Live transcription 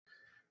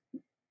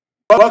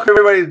Welcome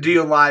everybody to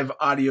DOYO Live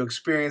Audio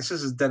Experience.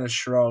 This is Dennis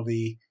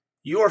Schiraldi,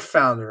 your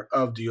founder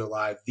of DOYO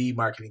Live, the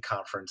marketing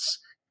conference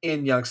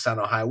in Youngstown,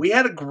 Ohio. We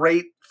had a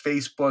great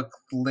Facebook,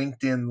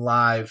 LinkedIn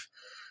Live,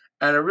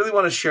 and I really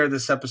want to share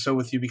this episode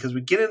with you because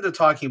we get into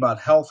talking about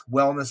health,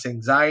 wellness,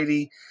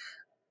 anxiety.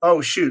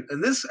 Oh, shoot.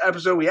 In this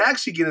episode, we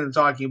actually get into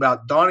talking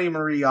about Donnie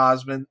Marie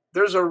Osmond.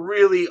 There's a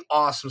really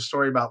awesome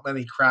story about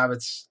Lenny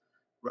Kravitz.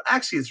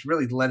 Actually, it's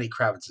really Lenny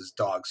Kravitz's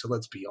dog, so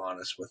let's be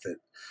honest with it.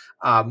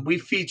 We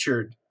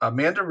featured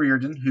Amanda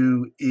Reardon,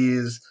 who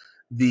is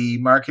the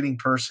marketing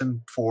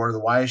person for the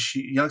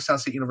Youngstown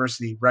State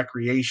University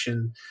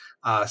Recreation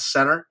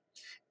Center,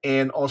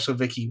 and also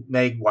Vicki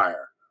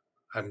Maguire.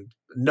 I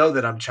know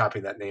that I'm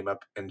chopping that name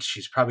up, and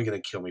she's probably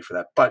going to kill me for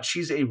that. But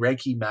she's a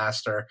Reiki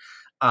master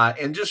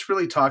and just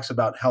really talks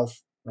about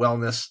health,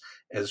 wellness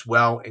as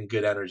well, and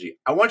good energy.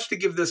 I want you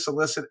to give this a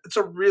listen. It's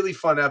a really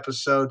fun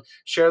episode.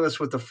 Share this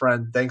with a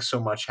friend. Thanks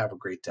so much. Have a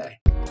great day.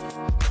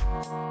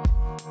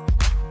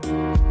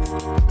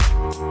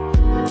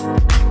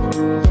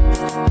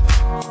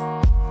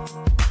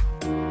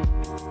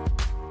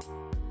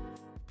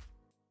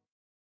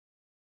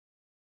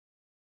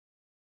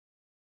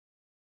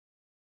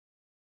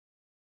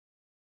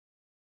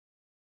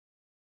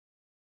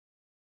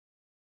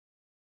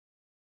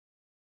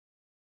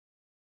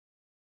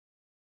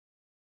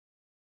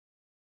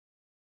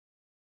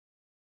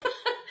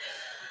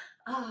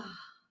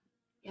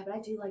 Yeah, but I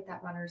do like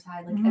that runner's high.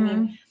 Like, I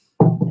mean,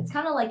 it's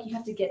kind of like you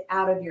have to get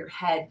out of your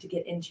head to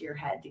get into your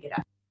head to get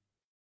out.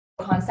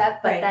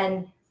 Concept, but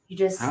then you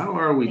just. How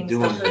are we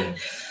doing this?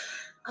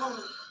 Yeah,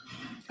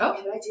 but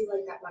I do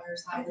like that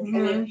runner's high. Like, I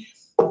mean,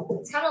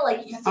 it's kind of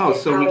like you have to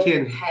get so out we of can...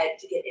 your head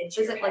to get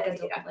into. Is it like a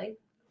delay?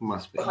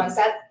 Must be.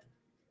 Concept.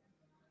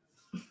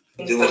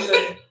 Do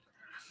it.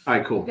 All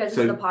right, cool. Because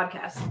it's the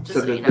podcast. So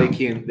that you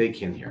know. they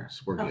can hear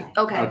us. We're good.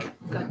 Okay.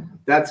 Good.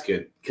 That's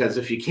good, because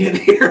if you can't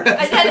hear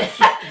us,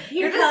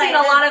 you're just seeing a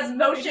lot of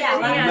motion. Yeah,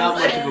 not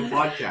much of a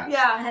podcast.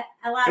 Yeah,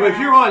 a lot. If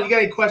you're on, you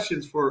got any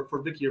questions for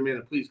Vicki or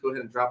Amanda, please go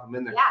ahead and drop them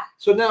in there. Yeah.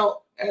 So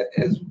now,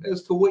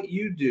 as to what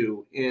you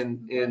do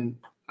in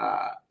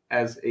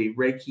as a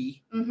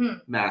Reiki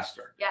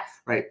master, yes,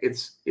 right?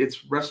 It's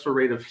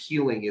restorative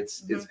healing.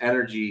 It's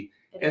energy.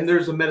 And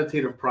there's a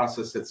meditative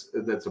process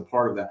that's a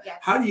part of that. Yes.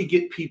 How do you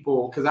get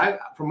people? Because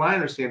from my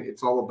understanding,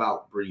 it's all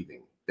about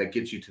breathing that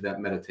gets you to that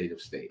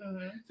meditative state.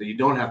 So you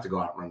don't have to go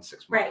out and run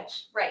 6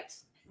 miles. Right.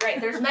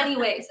 There's many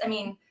ways. I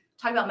mean,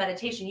 talking about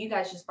meditation, you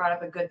guys just brought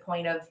up a good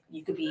point of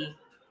you could be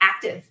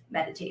active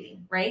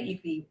meditating, right? You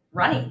could be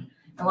running.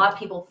 And a lot of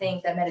people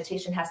think that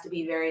meditation has to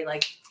be very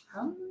like,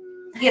 and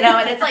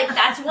it's like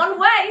that's one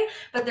way,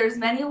 but there's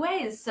many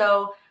ways.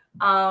 So.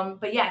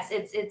 But yes,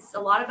 it's a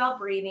lot about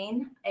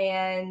breathing,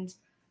 and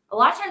a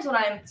lot of times when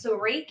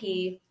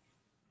Reiki,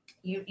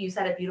 you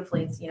said it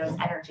beautifully. It's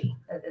it's energy.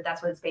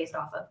 That's what it's based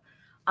off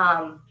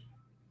of.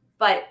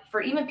 But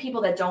for even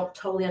people that don't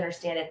totally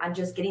understand it, I'm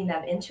just getting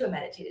them into a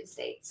meditative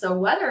state. So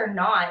whether or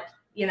not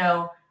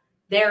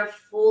they're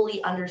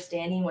fully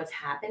understanding what's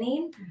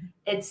happening,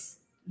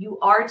 you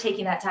are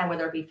taking that time,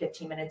 whether it be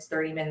 15 minutes,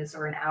 30 minutes,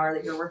 or an hour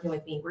that you're working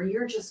with me, where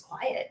you're just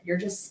quiet, you're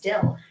just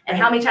still. And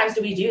how many times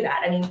do we do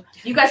that? I mean,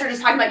 you guys are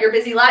just talking about your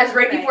busy lives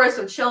right before us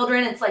with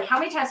children. It's like, how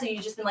many times have you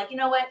just been like, you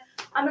know what?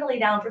 I'm going to lay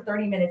down for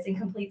 30 minutes in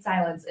complete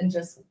silence and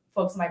just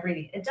focus on my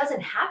breathing. It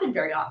doesn't happen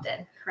very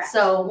often. Correct.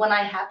 So when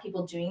I have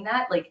people doing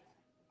that, like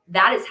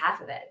that is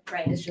half of it,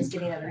 right? It's just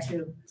getting them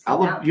to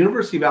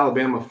University of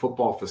Alabama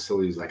football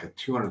facility is like a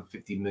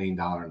 $250 million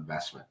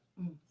investment.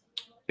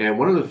 And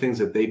one of the things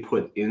that they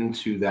put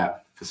into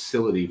that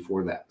facility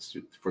for the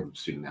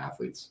student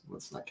athletes,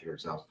 let's not kid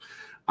ourselves,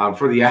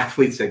 for the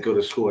athletes that go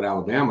to school at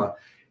Alabama,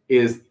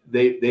 is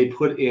they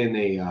put in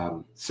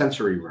a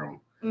sensory room,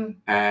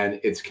 and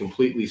it's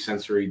completely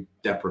sensory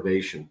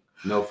deprivation,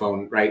 no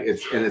phone, right?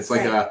 It's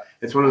like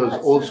it's one of those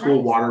old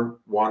school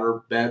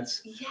water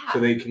beds,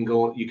 so you can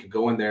go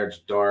in there. It's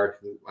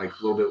dark, like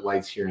a little bit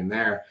lights here and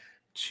there,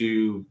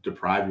 to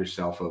deprive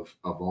yourself of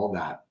all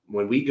that.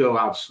 When we go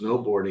out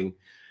snowboarding,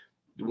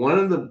 one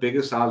of the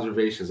biggest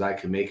observations I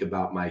can make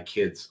about my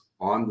kids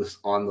on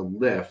the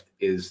lift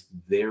is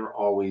they're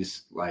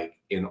always like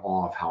in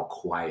awe of how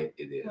quiet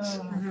it is.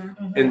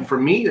 And for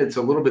me, it's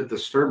a little bit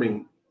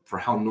disturbing for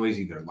how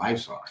noisy their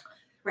lives are.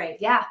 Right.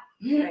 Yeah.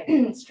 Right.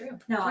 It's true.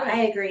 No,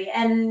 I agree.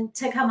 And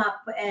to come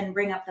up and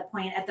bring up the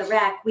point, at the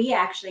rec, we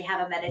actually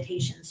have a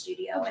meditation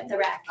studio at the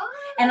rec.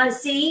 And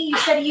see, you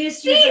said you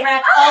used to use the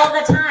rec all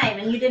the time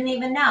and you didn't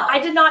even know. I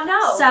did not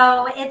know.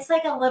 So it's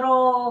like a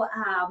little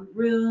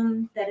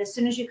room that as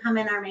soon as you come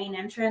in our main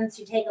entrance,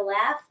 you take a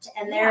left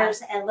and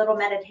there's a little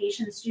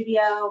meditation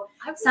studio.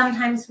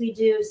 Sometimes we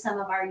do some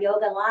of our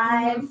yoga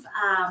live,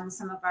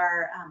 some of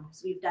our,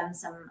 so we've done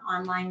some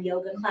online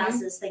yoga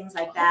classes, things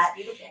like that.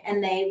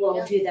 And they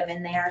will do them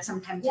in there.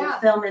 Sometimes we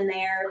film in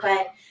there,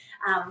 but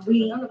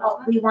we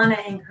want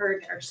to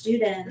encourage our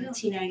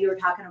students. You know, you were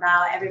talking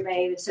about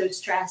everybody was so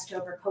stressed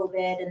over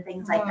COVID and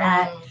things like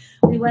that.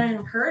 We want to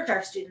encourage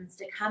our students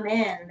to come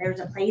in. There's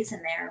a place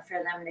in there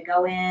for them to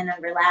go in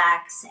and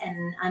relax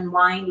and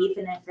unwind,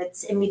 even if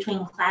it's in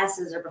between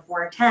classes or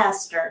before a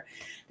test or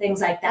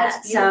things like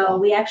that. So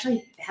we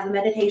actually have a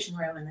meditation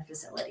room in the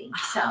facility.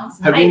 So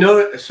have you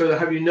noticed? So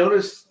have you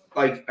noticed?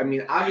 Like, I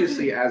mean,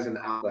 obviously, as an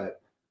outlet,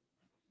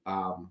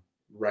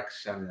 rec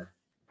center,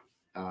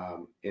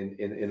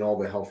 in all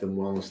the health and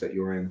wellness that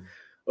you're in,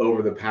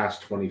 over the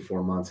past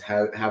 24 months,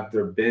 have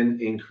there been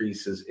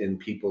increases in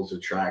people's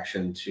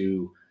attraction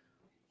to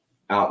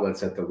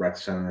outlets at the rec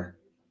center?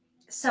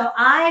 So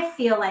I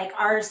feel like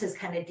ours has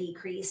kind of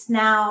decreased.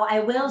 Now, I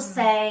will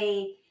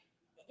say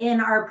in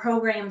our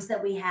programs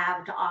that we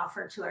have to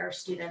offer to our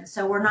students,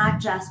 so we're not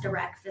just a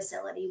rec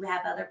facility. We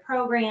have other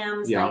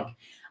programs like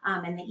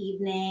in the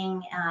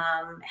evening,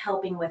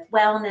 helping with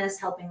wellness,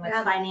 helping with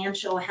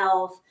financial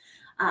health,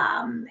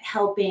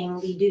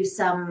 we do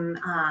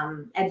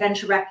some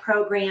adventure rec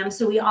programs.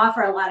 So we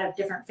offer a lot of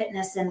different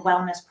fitness and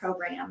wellness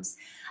programs.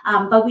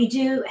 But we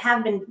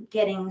have been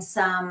getting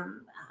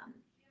some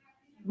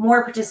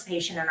more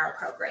participation in our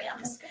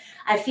programs.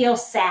 I feel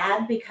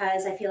sad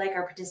because I feel like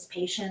our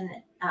participation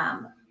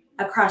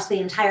across the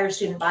entire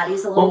student body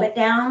is a little bit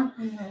down.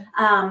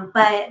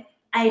 But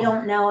I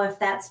don't know if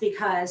that's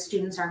because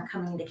students aren't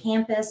coming to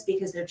campus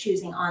because they're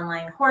choosing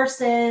online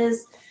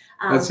courses.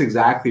 That's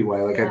exactly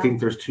why. Like, I think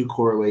there's two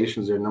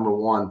correlations there. Number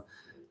one,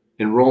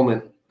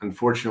 enrollment,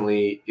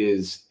 unfortunately,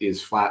 is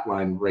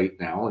flatline right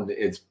now, and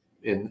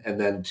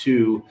then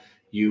two,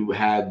 you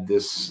had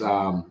this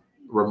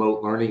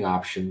remote learning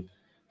option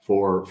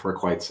for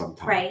quite some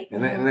time, right?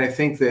 And I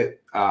think that,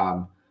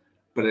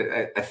 but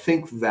I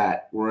think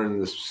that we're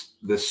in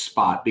this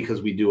spot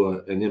because we do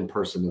an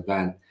in-person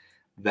event,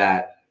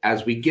 that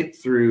as we get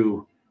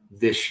through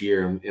this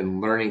year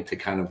and learning to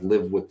kind of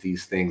live with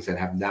these things that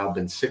have now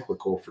been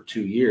cyclical for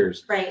 2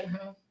 years, right?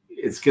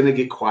 It's going to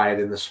get quiet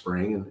in the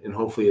spring, and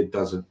hopefully it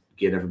doesn't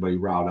get everybody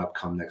riled up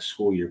come next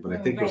school year. But I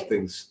think those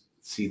things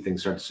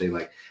start to say,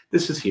 like,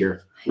 this is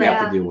here. We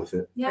have to deal with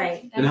it.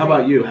 Right. And how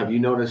about you? Have you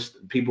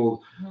noticed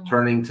people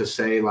turning to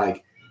say,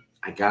 like,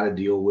 I got to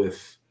deal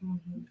with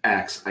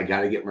X. I got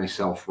to get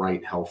myself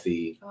right,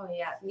 healthy. Oh,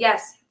 yeah.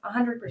 Yes,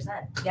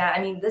 100%. Yeah,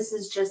 I mean, this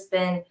has just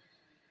been,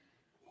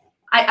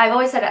 I've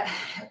always said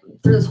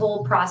through this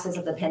whole process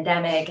of the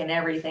pandemic and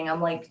everything,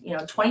 I'm like,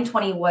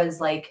 2020 was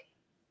like,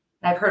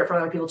 and I've heard it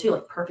from other people too,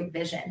 like perfect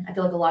vision. I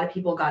feel like a lot of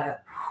people got to,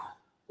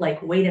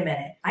 like, wait a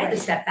minute. I had to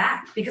step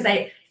back because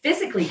I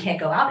physically can't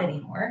go out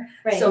anymore.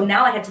 Right. So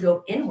now I have to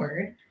go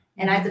inward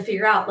and I have to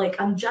figure out, like,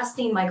 I'm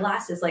adjusting my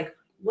glasses. Like,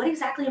 what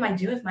exactly am I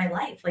doing with my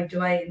life? Like, do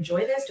I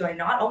enjoy this? Do I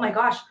not? Oh my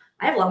gosh,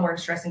 I have a lot more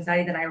stress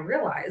anxiety than I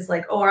realize.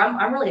 Like,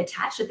 I'm really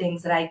attached to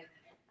things that I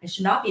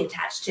should not be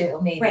attached to,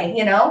 maybe,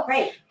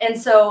 Right. And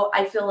so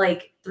I feel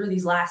like through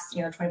these last,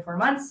 24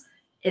 months,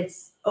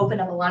 it's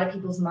opened up a lot of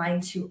people's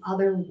mind to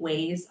other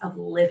ways of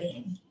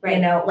living,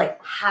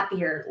 like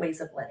happier ways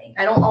of living.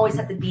 I don't always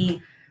have to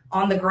be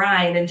on the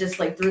grind and just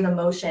like through the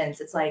motions.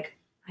 It's like,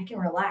 I can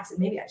relax and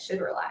maybe I should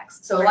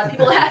relax. So a lot of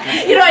people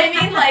have, you know what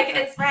I mean? Like,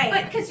 it's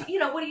but because,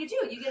 what do?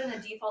 You get in a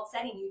default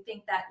setting. You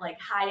think that like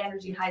high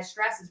energy, high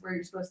stress is where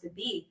you're supposed to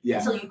be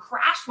until you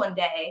crash one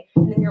day.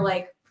 And then you're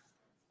like,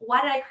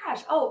 why did I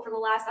crash? Oh, for the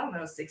last,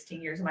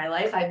 16 years of my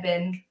life, I've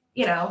been,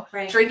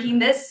 drinking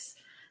this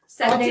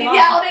 17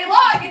 all day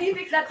long. And you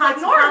think that's like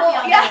normal.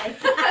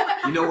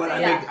 You know what?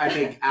 I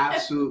make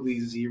absolutely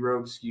zero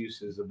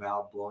excuses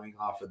about blowing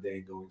off a day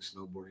and going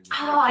snowboarding.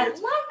 I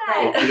love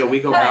that. We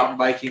go mountain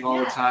biking all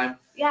the time.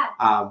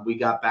 Yeah. We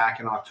got back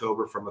in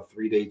October from a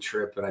 3-day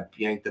trip and I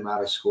yanked them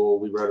out of school.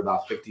 We rode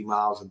about 50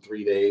 miles in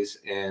 3 days.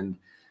 And,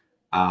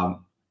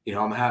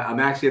 I'm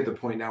actually at the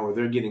point now where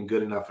they're getting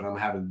good enough and I'm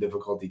having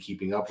difficulty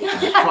keeping up with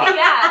them.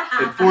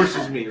 It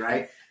forces me,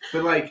 right?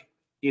 But like,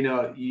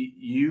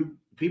 you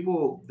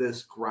people,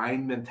 this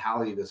grind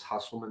mentality, this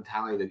hustle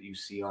mentality that you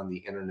see on the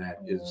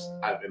internet is,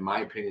 in my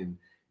opinion,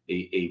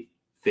 a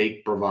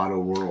fake bravado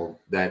world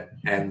that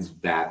ends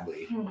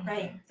badly.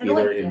 Right.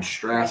 Either in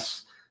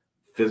stress,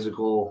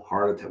 physical,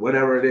 heart attack,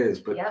 whatever it is.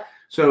 But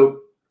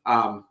so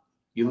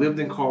you lived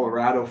in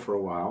Colorado for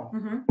a while,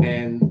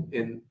 and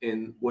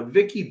in what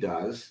Vicki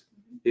does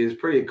is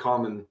pretty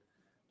common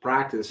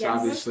practice,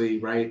 obviously,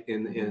 right?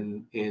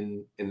 In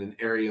an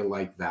area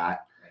like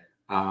that.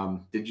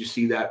 Did you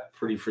see that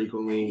pretty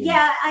frequently?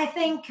 Yeah, I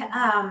think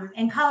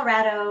in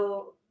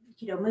Colorado,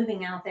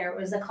 moving out there, it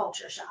was a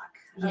culture shock.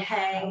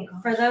 Okay.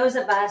 For those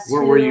of us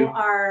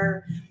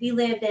we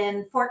lived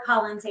in Fort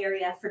Collins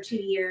area for 2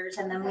 years,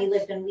 and then we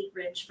lived in Wheat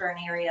Ridge for an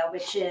area,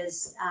 which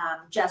is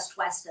just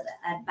west of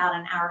about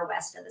an hour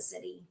west of the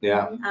city.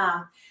 Yeah.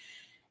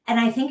 And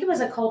I think it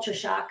was a culture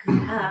shock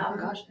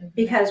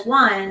because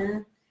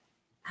one,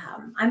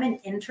 I'm an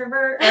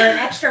introvert or an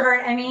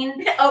extrovert. I mean,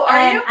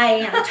 are you?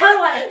 I am a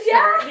total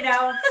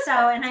extrovert,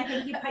 So, and I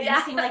think you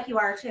seem like you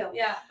are too.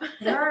 Yeah.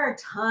 There are a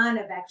ton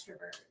of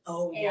extroverts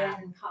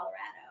in Colorado.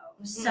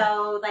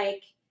 So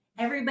like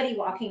everybody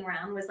walking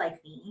around was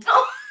like me.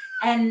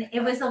 And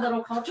it was a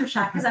little culture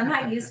shock because I'm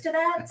not used to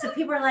that. So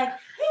people are like,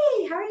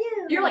 hey, how are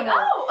you? You're like,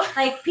 oh.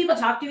 Like people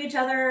talk to each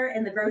other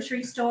in the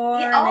grocery store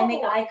Yeah, and they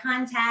make eye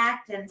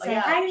contact and say,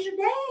 how's your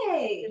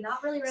day? You're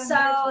not really around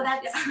so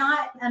that's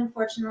not,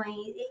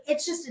 unfortunately,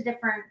 it's just a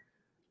different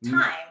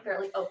time. They're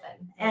like open.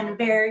 And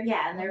very,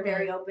 and they're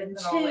very open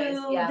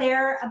too.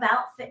 They're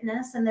about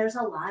fitness and there's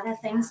a lot of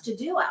things to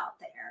do out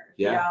there.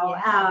 You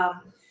know?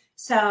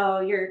 So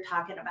you're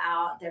talking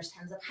about there's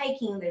tons of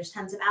hiking, there's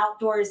tons of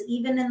outdoors,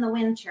 even in the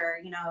winter,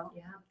 you know.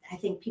 I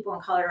think people in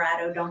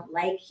Colorado don't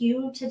like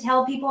you to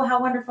tell people how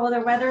wonderful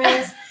their weather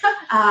is.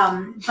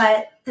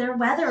 But their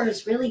weather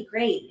is really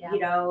great. You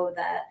know,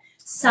 the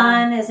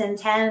sun is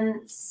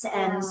intense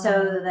and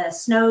so the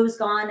snow's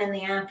gone in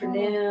the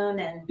afternoon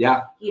and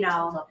you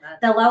know,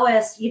 the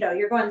lowest, you know,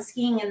 you're going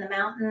skiing in the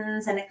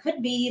mountains and it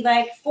could be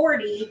like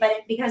 40, but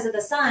because of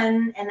the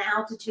sun and the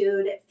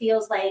altitude, it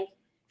feels like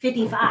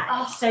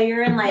 55. So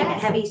you're in like a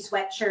heavy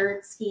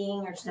sweatshirt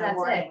skiing or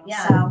snowboarding.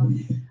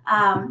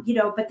 So, you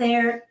know, but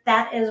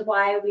that is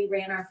why we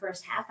ran our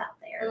first half out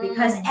there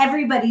because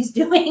everybody's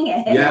doing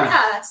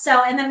it.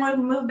 So, and then when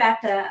we moved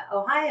back to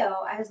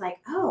Ohio, I was like,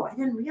 oh, I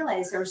didn't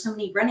realize there were so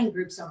many running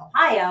groups in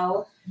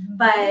Ohio.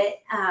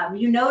 But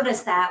you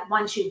notice that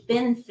once you've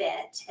been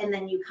fit and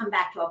then you come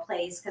back to a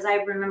place, because I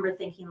remember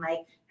thinking like,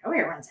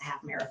 everybody runs a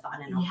half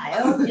marathon in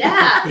Ohio.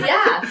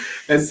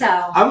 And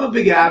so I'm a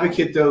big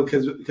advocate though,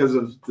 because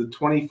of the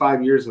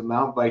 25 years of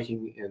mountain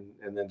biking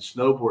and then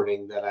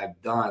snowboarding that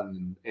I've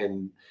done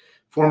and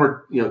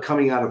former, you know,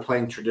 coming out of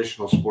playing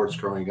traditional sports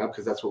growing up,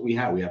 because that's what we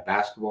have. We have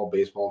basketball,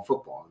 baseball, and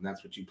football, and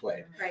that's what you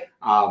played.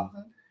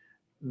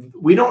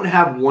 We don't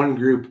have one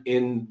group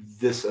in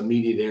this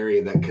immediate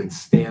area that can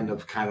stand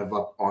up kind of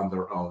up on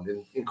their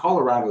own. And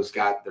Colorado's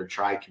got their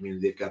tri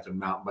community, they've got their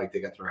mountain bike, they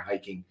got their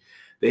hiking.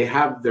 They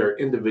have their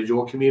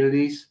individual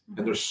communities,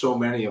 and there's so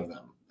many of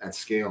them at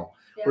scale.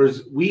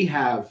 Whereas we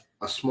have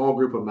a small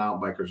group of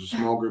mountain bikers, a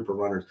small group of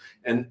runners.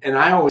 And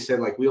I always said,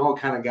 like, we all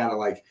kind of got to,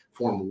 like,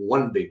 form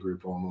one big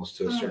group almost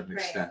to a certain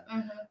extent.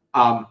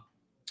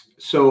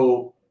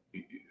 So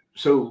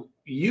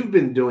you've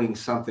been doing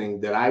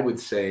something that I would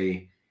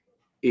say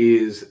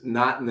is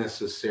not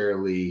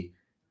necessarily,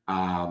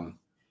 I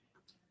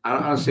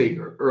don't want to say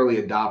early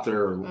adopter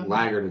or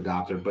laggard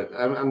adopter, but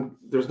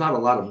there's not a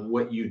lot of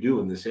what you do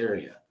in this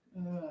area.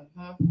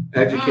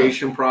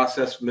 Education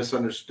process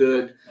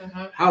misunderstood.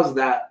 How's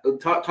that?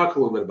 Talk a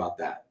little bit about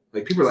that.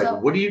 Like people are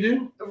like, what do you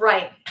do?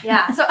 Right.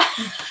 Yeah. So,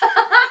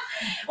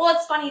 well,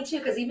 it's funny too,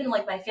 because even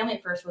like my family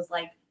at first was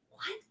like,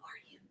 what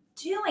are you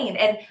doing?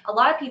 And a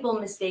lot of people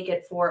mistake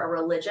it for a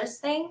religious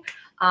thing.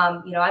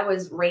 You know, I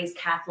was raised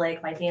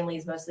Catholic. My family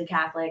is mostly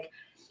Catholic.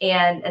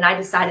 And I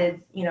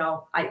decided, you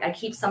know, I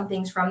keep some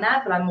things from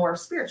that, but I'm more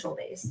spiritual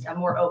based. I'm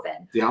more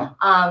open.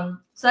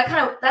 So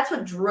that's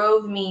what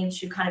drove me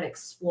to kind of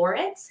explore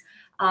it.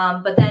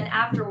 But then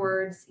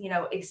afterwards, you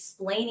know,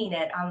 explaining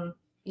it,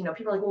 you know,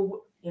 people are like,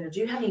 well, you know,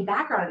 do you have any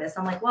background in this?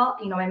 I'm like, well,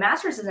 you know, my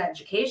master's is in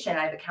education.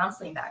 I have a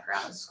counseling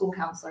background, a school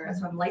counselor. That's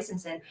what I'm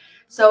licensed in.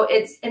 So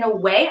it's, in a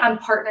way, I'm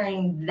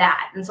partnering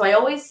that. And so I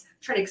always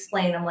try to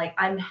explain, I'm like,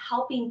 I'm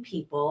helping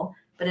people,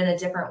 but in a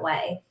different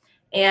way.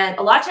 And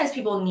a lot of times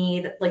people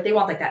need, like, they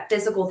want like that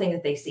physical thing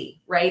that they see,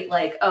 right?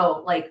 Like,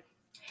 oh, like,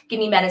 give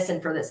me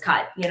medicine for this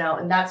cut, you know,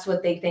 and that's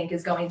what they think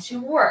is going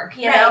to work,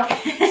 you know?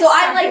 So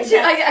I like to,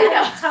 I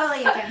know.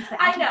 Totally against that.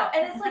 I know.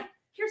 And it's like,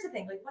 here's the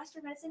thing, like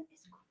Western medicine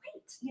is great.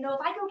 You know,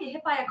 if I go get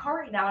hit by a car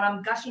right now and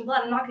I'm gushing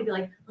blood, I'm not going to be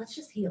like, let's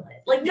just heal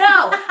it. Like,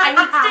 no, I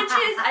need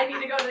stitches. I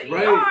need to go to the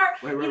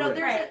ER. You know,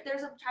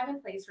 there's a time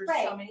and place for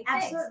so many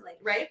things.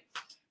 Right?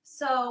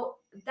 So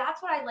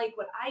that's what I like,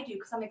 what I do,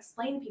 because I'm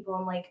explaining to people,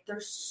 I'm like,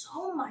 there's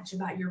so much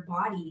about your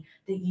body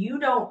that you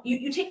don't,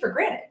 you take for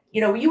granted.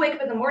 You know, when you wake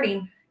up in the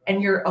morning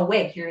and you're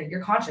awake,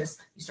 you're conscious,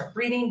 you start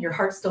breathing, your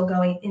heart's still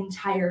going,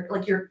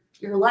 like your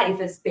life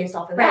is based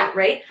off of that,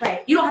 right?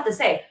 You don't have to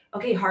say,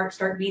 okay, heart,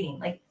 start beating.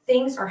 Like,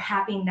 things are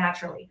happening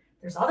naturally.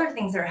 There's other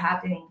things that are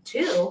happening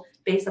too,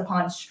 based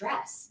upon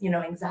stress, you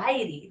know,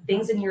 anxiety,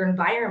 things in your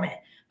environment,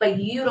 but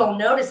you don't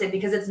notice it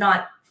because it's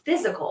not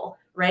physical,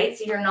 right?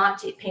 So you're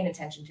not paying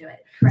attention to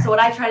it. So what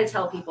I try to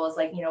tell people is,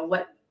 like, you know,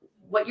 what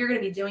you're going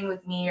to be doing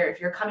with me, or if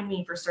you're coming to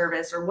me for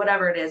service or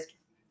whatever it is,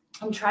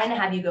 I'm trying to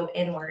have you go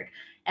inward.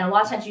 And a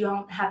lot of times you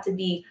don't have to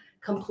be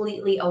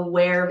completely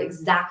aware of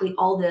exactly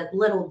all the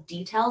little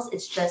details.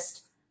 It's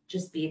just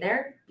be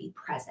there, be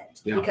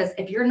present. Because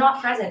if you're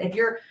not present, if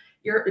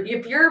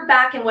you're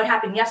back in what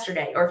happened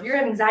yesterday, or if you're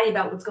having anxiety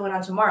about what's going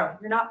on tomorrow,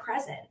 you're not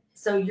present.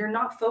 So you're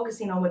not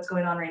focusing on what's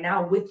going on right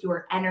now with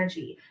your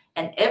energy.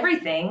 And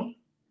everything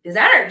is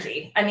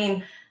energy. I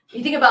mean,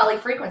 you think about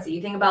like frequency,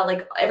 you think about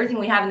like everything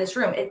we have in this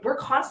room, we're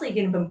constantly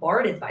getting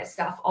bombarded by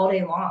stuff all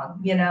day long,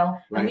 you know,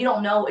 and we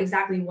don't know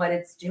exactly what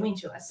it's doing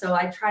to us. So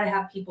I try to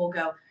have people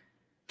go,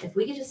 if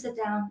we could just sit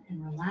down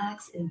and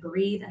relax and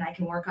breathe, and I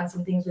can work on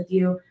some things with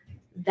you,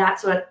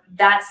 that's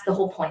the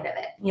whole point of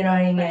it. You know what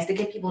I mean? Is to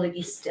get people to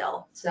be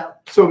still. So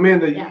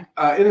Amanda,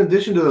 in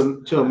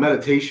addition to a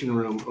meditation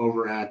room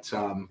over at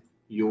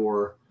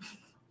your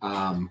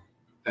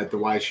at the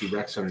YSU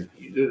Rec Center,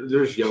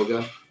 there's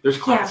yoga, there's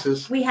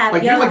classes. We have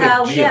like, yoga.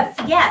 Like we have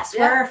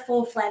we're a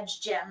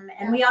full-fledged gym,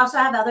 and we also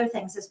have other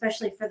things,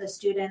 especially for the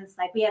students.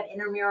 Like we have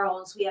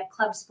intramurals, we have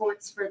club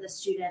sports for the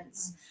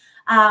students.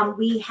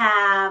 We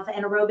have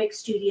an aerobic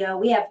studio.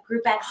 We have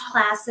Group X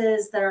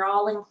classes that are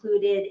all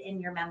included in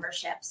your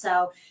membership.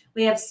 So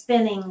we have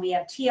spinning, we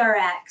have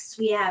TRX,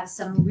 we have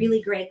some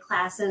really great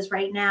classes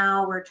right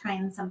now. We're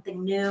trying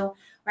something new.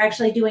 We're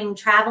actually doing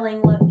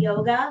traveling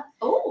yoga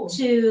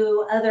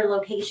to other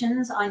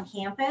locations on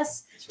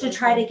campus to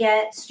try to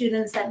get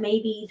students that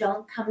maybe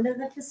don't come to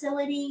the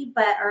facility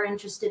but are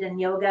interested in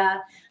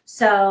yoga.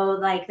 So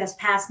like this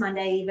past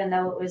Monday, even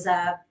though it was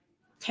a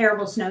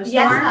terrible snowstorm, we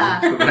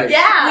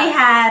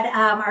had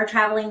our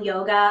traveling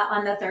yoga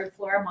on the 3rd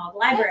floor of Mob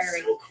Library.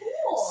 That's so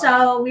cool.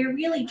 So we're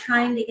really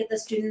trying to get the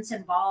students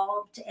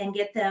involved and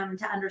get them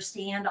to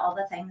understand all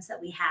the things that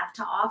we have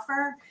to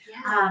offer,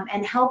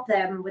 and help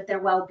them with their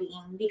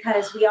well-being,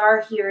 because we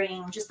are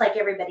hearing, just like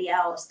everybody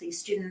else, these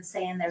students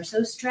saying they're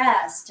so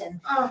stressed,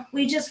 and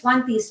we just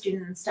want these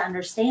students to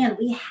understand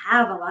we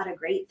have a lot of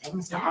great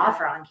things to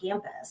offer on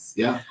campus.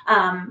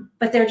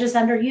 But they're just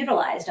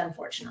underutilized,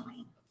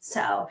 unfortunately.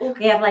 So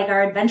we have like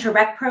our adventure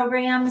rec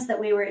programs that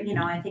we were,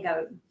 I think,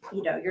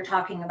 you're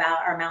talking about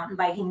our mountain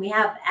biking. We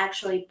have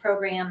actually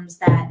programs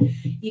that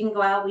you can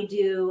go out. We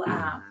do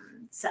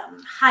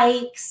some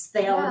hikes.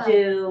 They'll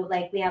do,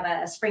 like, we have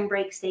a spring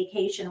break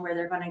staycation where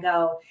they're going to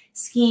go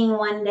skiing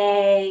one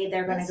day.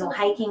 They're going to go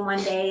hiking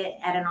one day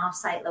at an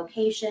offsite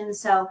location.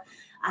 So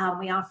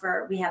we have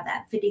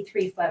that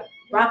 53-foot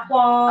rock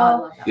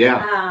wall.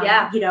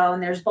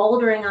 And there's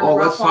bouldering on the rock wall.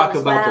 Let's talk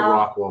about the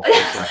rock wall for a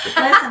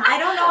second. Listen, I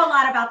don't know a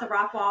lot about the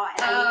rock wall.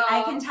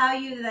 I can tell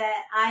you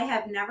that I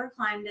have never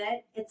climbed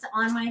it. It's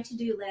on my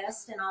to-do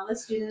list, and all the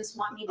students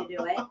want me to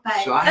do it.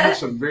 But so I have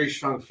some very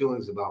strong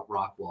feelings about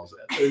rock walls.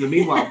 In the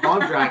meanwhile,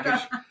 Don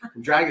Dragish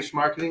from Dragish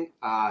Marketing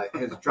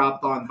has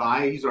dropped on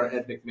by. He's our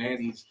Ed McMahon.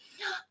 He's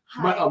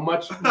a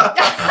much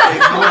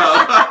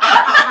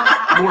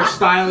more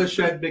stylish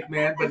Ed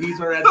McMahon, but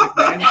he's our Ed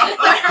McMahon.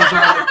 He's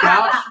on the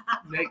couch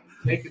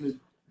making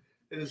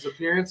his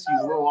appearance. He's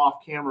a little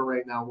off camera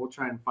right now. We'll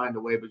try and find a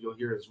way, but you'll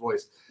hear his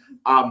voice.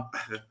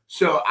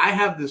 So I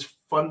have this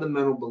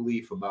fundamental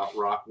belief about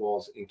rock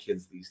walls in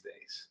kids these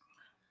days.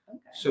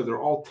 So they're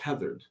all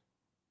tethered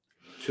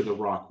to the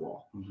rock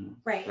wall,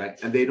 right?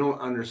 And they don't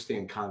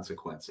understand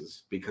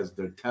consequences because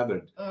they're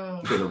tethered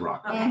to the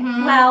rock wall.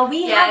 Well,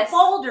 we have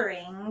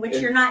bouldering, which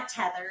you're not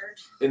tethered.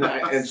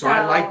 And so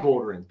I like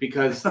bouldering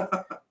because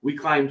we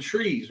climb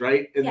trees,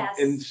 right?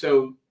 And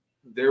so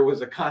there was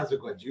a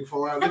consequence. You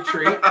fall out of the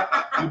tree,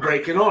 you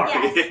break an arm.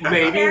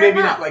 Maybe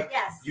not. Like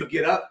you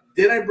get up.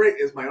 Did I break?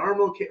 Is my arm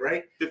okay?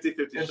 Right?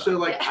 50-50. And so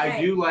like I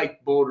do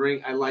like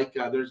bouldering. I like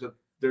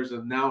there's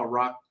now a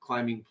rock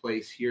climbing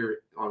place here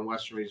on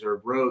Western Reserve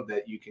Road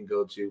that you can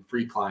go to,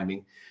 free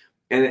climbing.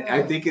 And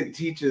I think it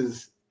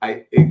teaches,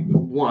 like,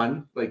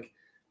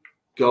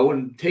 go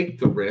and take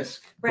the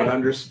risk, but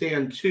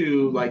understand,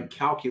 too, like,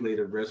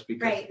 calculated risk,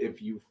 because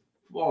if you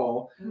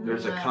fall,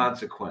 there's a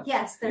consequence.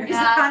 Yes, there is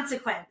a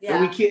consequence.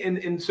 And we can't,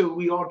 and so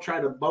we all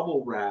try to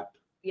bubble wrap.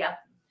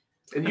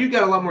 And you've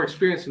got a lot more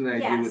experience than I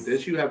do with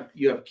this. You have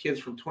kids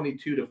from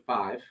 22 to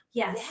 5.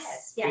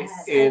 Yes.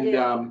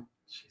 And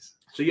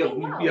so I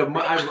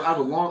have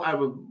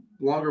a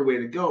longer way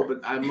to go, but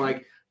I'm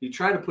like, you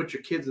try to put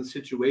your kids in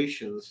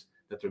situations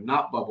that they're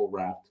not bubble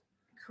wrapped.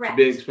 Correct.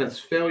 To be expense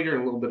failure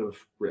and a little bit of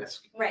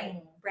risk.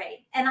 Right.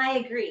 And I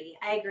agree.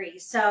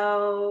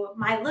 So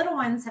my little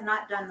ones have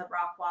not done the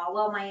rock wall.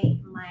 Well, my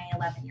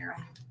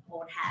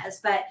 11-year-old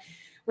has, but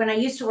when I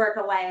used to work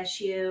at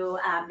YSU,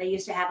 they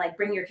used to have like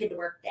bring your kid to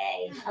work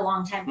day a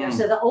long time ago.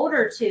 So the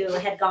older two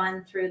had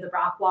gone through the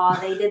rock wall.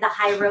 They did the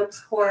high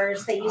ropes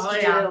course. They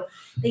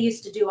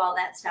used to do all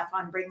that stuff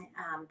on bring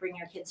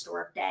your kids to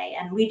work day.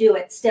 And we do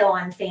it still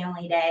on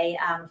family day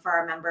for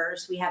our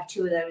members. We have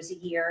 2 of those a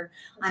year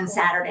on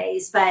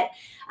Saturdays. But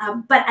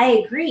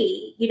I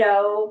agree,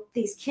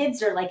 these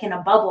kids are like in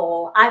a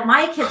bubble.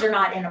 My kids are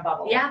not in a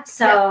bubble.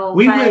 So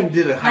we went and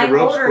did a high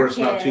ropes course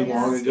not too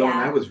long ago, and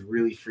I was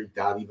really freaked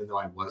out, even though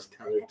I was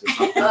tethered to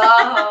something.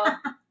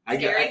 I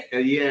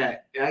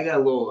got a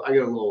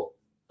little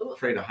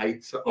afraid of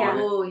heights.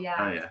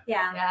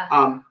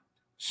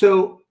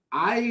 So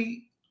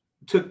I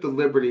took the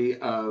liberty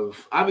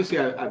of, obviously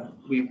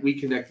we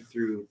connected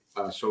through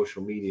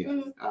social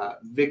media.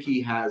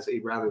 Vicki has a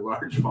rather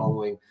large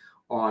following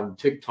on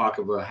TikTok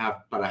of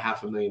about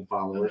 500,000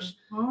 followers.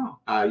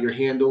 Your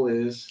handle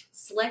is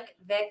Slick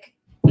Vic.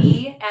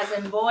 B as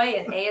in boy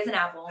and A as in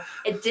apple.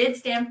 It did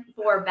stand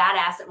for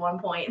badass at one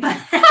point, but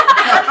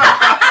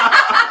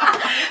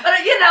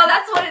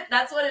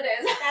that's what it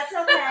is. That's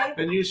okay.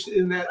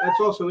 And that's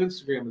also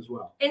Instagram as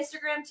well.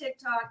 Instagram,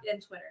 TikTok,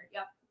 and Twitter.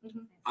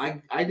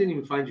 I didn't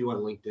even find you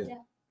on LinkedIn.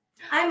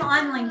 I'm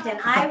on LinkedIn.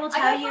 I will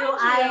tell you,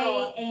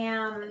 I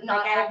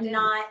have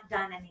not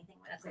done anything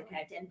with That's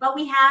okay. LinkedIn. But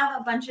we have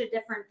a bunch of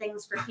different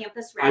things for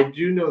Campus I Rec.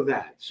 do know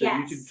that. So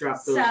Yes. you can drop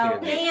those So,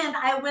 handles. and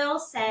I will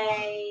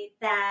say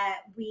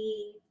that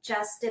we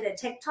just did a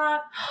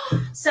TikTok.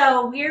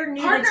 So we're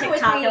new Partner to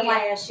with TikTok me. at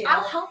YSU.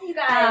 I'll help you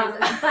guys.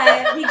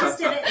 But we just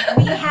did it.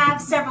 We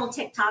have several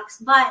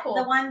TikToks, but Cool.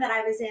 the one that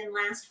I was in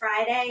last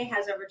Friday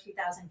has over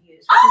 2,000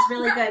 views, which is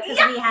really good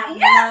because we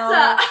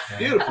have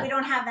Beautiful. we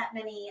don't have that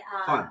many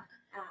Fun.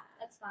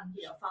 That's fun.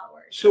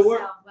 followers. So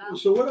what? Wow.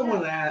 So what I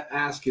want to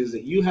ask is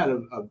that you had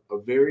a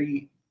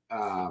very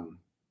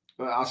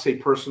I'll say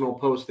personal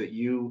post that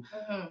you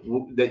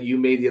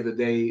made the other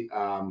day.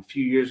 A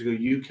few years ago,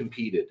 you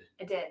competed.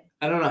 I did.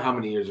 I don't know how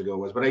many years ago it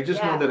was, but I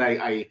just know Yeah. that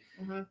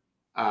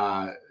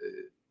I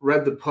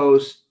read the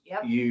post.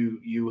 Yep.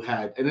 You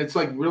had, and it's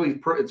like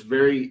really, it's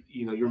very,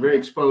 you're very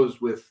exposed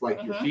with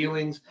like your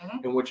feelings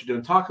and what you're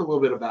doing. Talk a little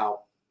bit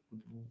about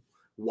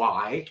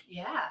why,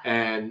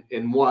 and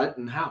what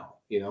and how,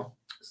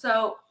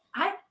 So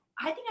I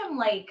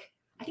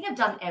think I've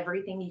done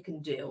everything you can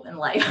do in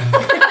life.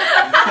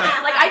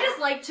 Like I just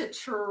like to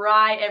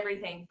try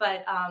everything,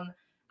 but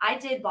I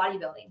did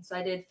bodybuilding. So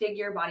I did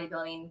figure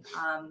bodybuilding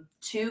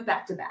 2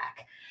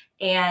 back-to-back.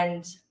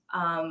 And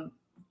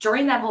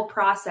during that whole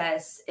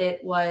process,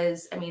 it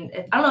was, I don't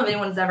know if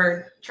anyone's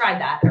ever tried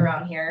that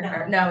around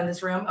here. No, in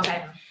this room.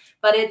 Okay.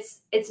 But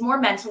it's more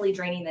mentally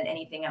draining than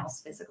anything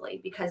else physically,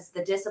 because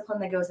the discipline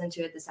that goes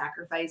into it, the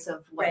sacrifice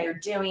of what you're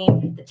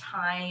doing, the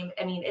time.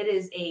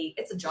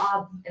 It's a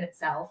job in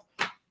itself.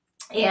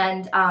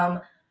 And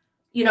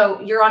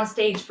you're on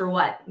stage for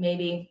what,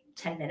 maybe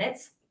 10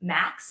 minutes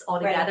max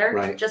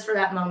altogether, just for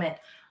that moment.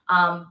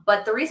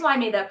 But the reason why I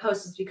made that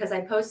post is because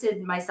I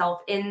posted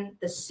myself in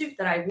the suit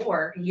that I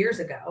wore years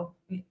ago,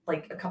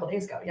 like a couple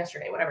days ago,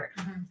 yesterday, whatever.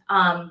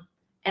 And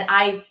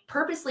I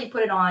purposely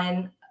put it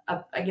on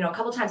a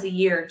couple times a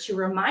year to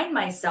remind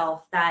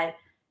myself that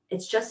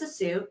it's just a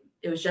suit.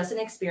 It was just an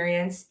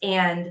experience,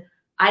 and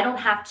I don't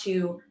have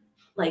to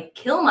like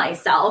kill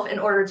myself in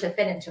order to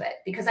fit into it,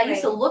 because I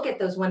used to look at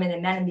those women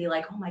and men and be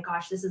like, oh my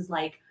gosh, this is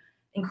like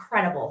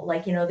incredible.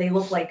 Like, they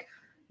look like,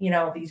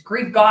 these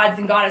Greek gods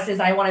and goddesses.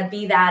 I want to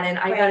be that. And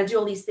I got to do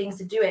all these things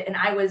to do it. And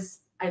I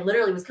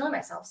literally was killing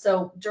myself.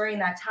 So during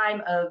that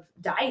time of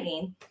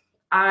dieting,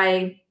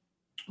 I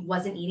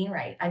wasn't eating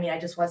right. I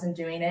just wasn't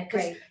doing it.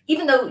 Because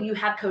even though you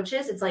have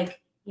coaches, it's like,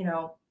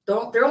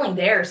 they're only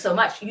there so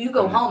much. You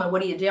go home and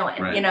what are you doing?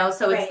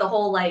 So it's the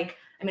whole, like,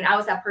 I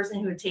was that person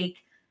who would take,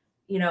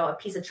 a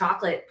piece of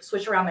chocolate,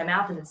 switch around my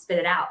mouth and then spit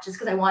it out just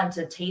because I wanted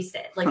to taste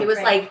it. Like it was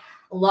like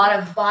a lot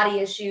of body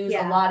issues,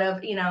 a lot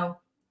of,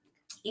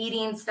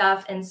 eating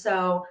stuff. And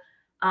so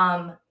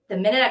the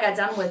minute I got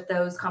done with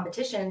those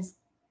competitions,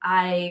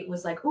 I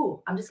was like,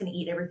 ooh, I'm just going to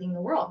eat everything in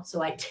the world.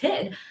 So I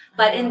did.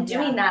 But in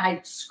doing that,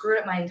 I screwed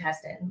up my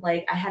intestine.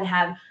 Like I had to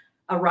have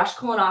a rush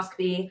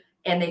colonoscopy,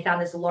 and they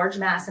found this large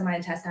mass in my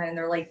intestine. And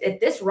they're like,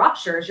 if this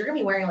ruptures, you're going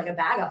to be wearing like a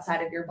bag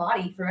outside of your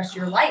body for the rest of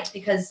your life,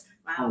 because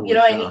you know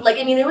what I mean? Like,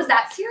 it was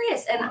that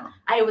serious. And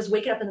I was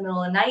waking up in the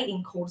middle of the night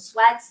in cold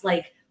sweats,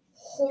 like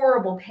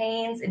horrible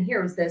pains. And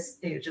here was this,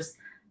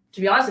 to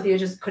be honest with you,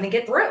 just couldn't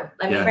get through.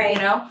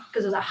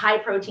 Because it was a high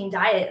protein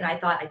diet, and I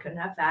thought I couldn't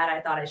have fat.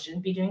 I thought I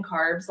shouldn't be doing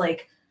carbs,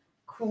 like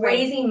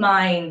crazy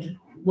mind.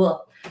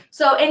 Well,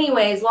 so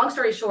anyways, long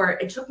story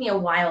short, it took me a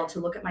while to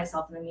look at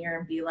myself in the mirror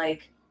and be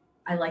like,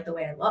 I like the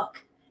way I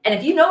look. And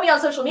if you know me on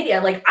social media,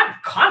 like I'm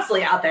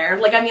constantly out there.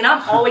 Like, I'm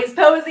always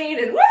posing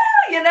and woo,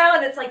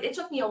 and it's like, it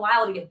took me a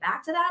while to get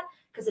back to that,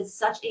 because it's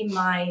such a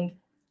mind,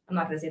 I'm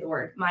not going to say the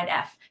word, mind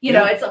F,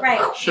 it's like,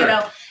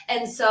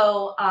 and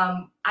so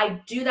I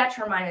do that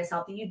to remind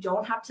myself that you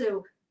don't have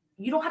to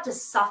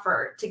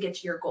suffer to get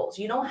to your goals.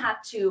 You don't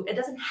have to, it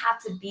doesn't have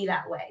to be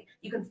that way.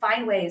 You can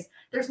find ways.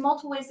 There's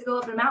multiple ways to go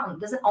up a mountain.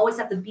 It doesn't always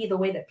have to be the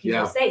way that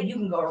people say. You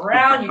can go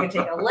around, you can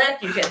take a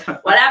lift, you can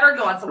whatever,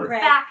 go on someone's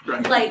back.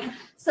 Like,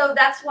 so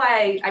that's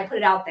why I put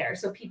it out there,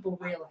 so people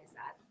realize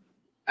that.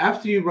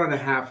 After you run a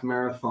half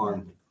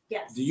marathon,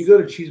 do you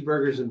go to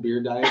cheeseburgers and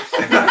beer diets?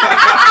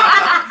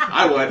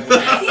 I would. So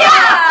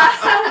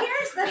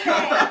here's the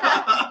thing.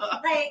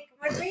 Like,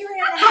 when we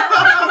ran a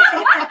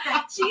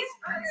half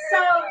cheeseburger. So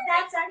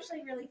that's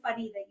actually really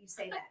funny that you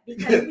say that,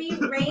 because we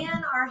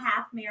ran our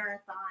half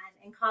marathon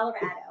in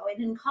Colorado,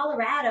 and in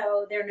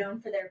Colorado, they're known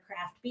for their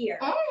craft beer.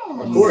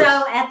 Of course.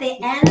 So at the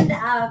end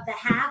of the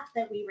half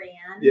that we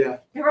ran,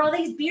 there were all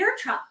these beer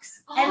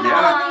trucks, and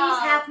all these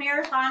half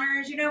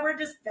marathoners, we're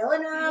just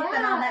filling up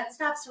and all that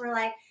stuff. So we're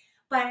like,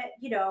 but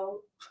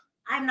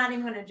I'm not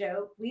even going to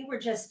joke. We were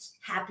just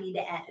happy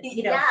to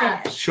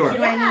finish. Sure. You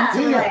know what I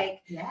mean? So we're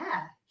like,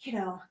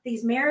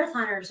 these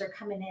marathoners are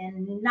coming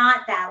in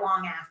not that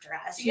long after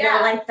us. You know,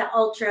 like the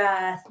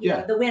ultra,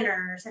 the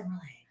winners, and we're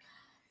like,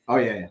 oh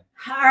yeah.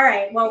 All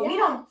right. Well, we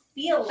don't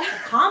feel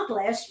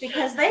accomplished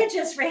because they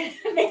just ran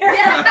a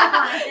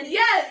marathon.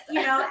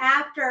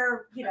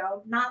 After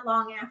not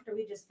long after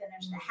we just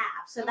finished the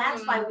half. So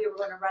that's why we were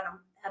going to run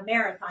a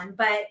marathon.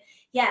 But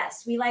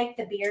yes, we like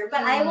the beer.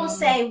 But I will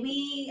say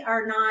we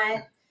are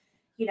not,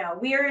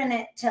 we're in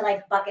it to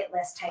like bucket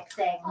list type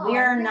thing. We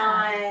are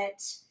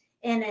not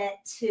in it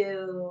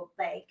to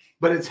like.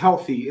 But it's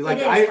healthy. Like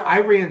is I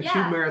healthy. ran 2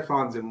 Yeah.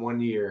 marathons in 1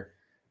 year.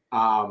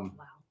 Wow.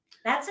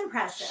 That's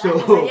impressive. So-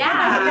 That was, Yeah.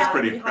 That is would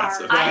pretty be hard.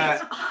 impressive.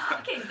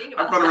 I can't think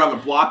about I've run that. around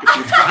the block a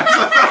few times.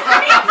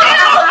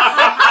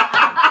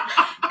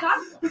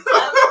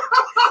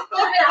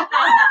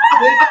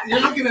 You're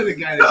looking at a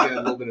guy that's got a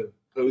little bit of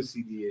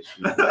OCD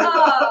issues.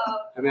 Oh.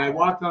 I mean, I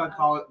walked on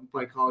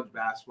my college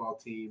basketball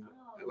team,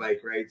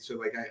 like, right? So,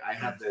 like, I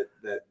have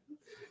that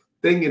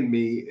thing in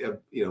me,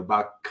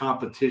 about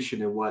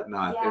competition and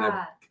whatnot. And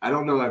Yeah. I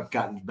don't know if I've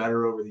gotten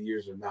better over the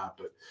years or not,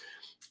 but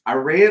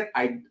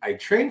I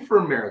trained for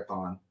a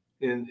marathon.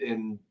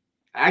 And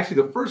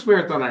actually, the first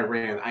marathon I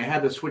ran, I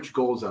had to switch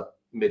goals up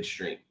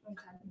midstream.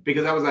 Okay.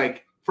 Because I was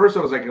like, first I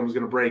was like, I was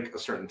going to break a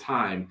certain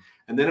time.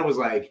 And then it was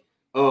like,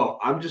 oh,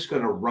 I'm just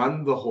going to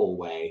run the whole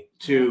way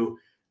to,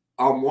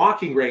 I'm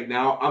walking right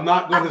now. I'm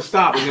not going to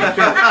stop. I'm going to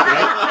finish,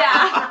 right?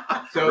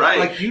 Yeah. So Right.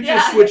 like you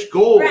just switch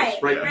goals, Right,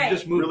 right? right. You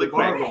just move Really the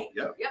quick. barbell. Right.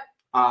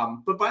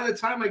 Yep. But by the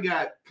time I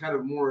got kind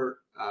of more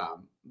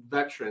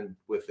veteran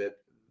with it,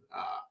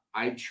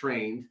 I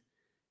trained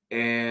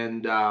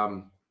and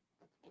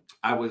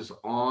I was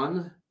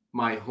on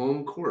my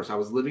home course. I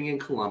was living in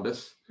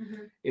Columbus,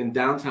 in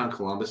downtown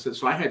Columbus. And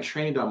so I had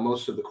trained on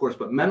most of the course,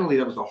 but mentally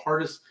that was the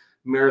hardest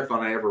marathon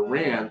I ever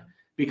ran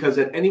because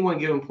at any one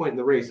given point in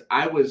the race,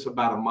 I was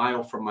about a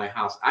mile from my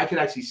house. I could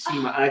actually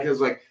see I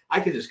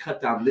could just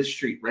cut down this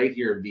street right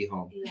here and be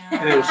home. Yeah.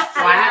 And it was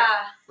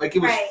flat. Like it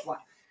was Right. flat.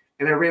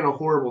 And I ran a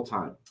horrible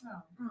time.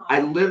 Oh.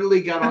 I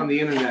literally got on the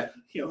internet.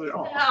 You know, they're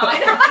all- No, I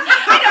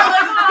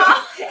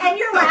know. And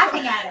you're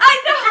laughing at it.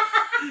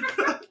 I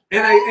know.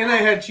 And I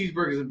had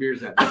cheeseburgers and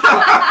beers that night.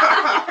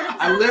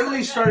 I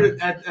literally started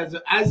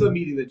as I'm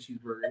eating the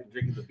cheeseburger and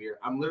drinking the beer.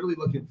 I'm literally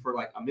looking for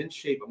like I'm in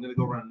shape. I'm gonna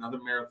go run another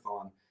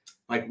marathon.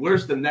 Like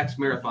where's the next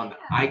marathon that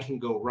I can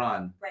go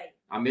run? Right.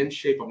 I'm in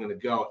shape. I'm gonna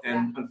go.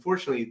 And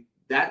unfortunately,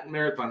 that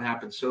marathon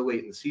happened so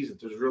late in the season.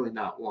 There's really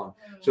not one.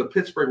 So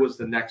Pittsburgh was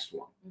the next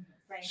one.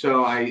 Right.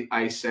 So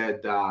I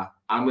said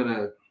I'm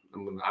gonna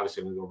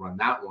obviously go run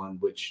that one,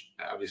 which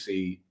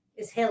obviously.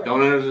 It's hilly.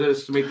 Don't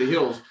underestimate the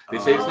hills. They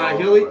say it's not Oh,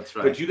 hilly, that's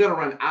right. but you got to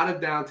run out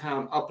of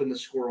downtown up in the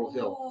Squirrel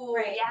Hill. Ooh,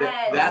 Right.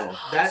 yes.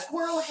 That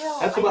Squirrel Hill.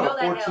 that's I know about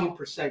a that hill.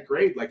 14%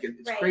 grade. Like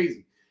it's Right.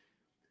 crazy.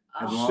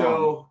 Oh,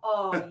 So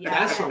oh yes.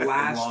 that's the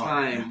last Long.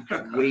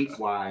 time weight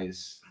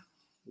wise.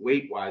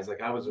 Like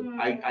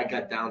I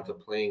got down to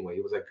playing weight.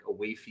 It was like a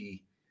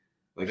wafy.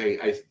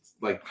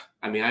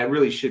 I mean, I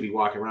really should be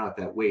walking around at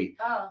that weight.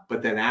 Oh.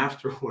 But then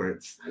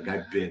afterwards, like I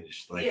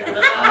binged. Like Yeah.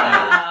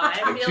 I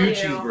I like feel 2 you.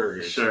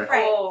 cheeseburgers. Sure.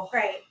 Right. Oh.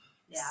 Right.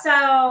 Yeah.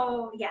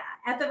 So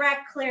at the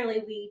rec,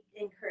 clearly we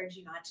encourage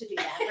you not to do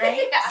that,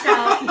 right? Yeah.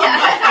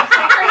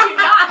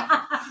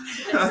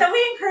 So, so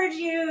we encourage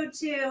you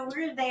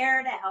we're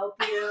there to help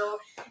you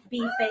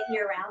be fit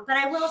year round. But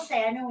I will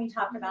say, I know we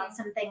talked about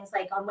some things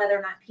like on whether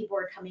or not people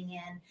are coming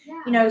in.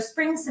 Yeah.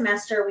 Spring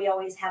semester, we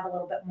always have a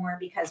little bit more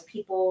because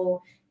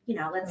people,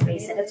 let's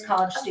face it, it's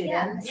college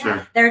students. Yeah.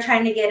 Sure. They're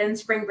trying to get in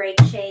spring break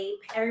shape.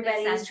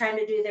 Everybody's sense. trying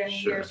to do their New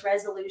Sure. Year's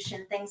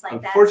resolution, things like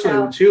that.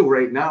 Unfortunately, So, too,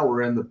 right now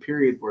we're in the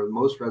period where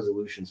most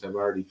resolutions have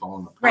already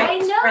fallen apart.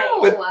 Right. I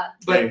know.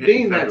 But Yeah,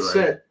 being that February.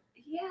 said,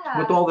 Yeah.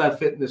 with all that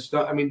fitness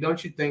stuff, I mean,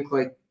 don't you think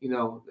like,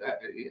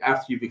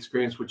 after you've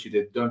experienced what you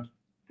did,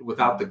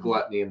 without the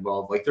gluttony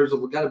involved, like there's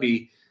got to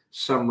be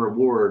some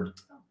reward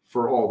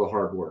for all the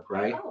hard work,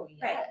 right? Oh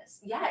yes,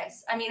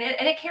 yes. I mean,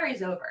 it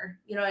carries over.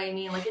 You know what I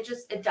mean? Like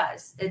it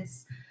does.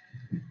 It's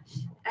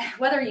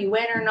whether you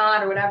win or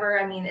not or whatever.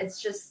 I mean,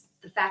 it's just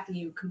the fact that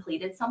you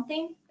completed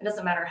something. It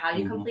doesn't matter how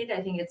you Mhm. complete it.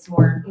 I think it's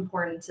more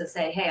important to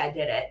say, "Hey, I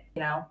did it."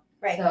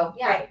 right. So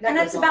yeah, Right. that And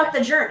goes it's a about long the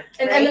way. journey.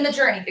 and right? then the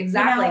journey.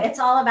 Exactly. It's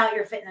all about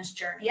your fitness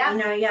journey. Yeah.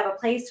 You have a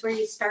place where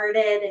you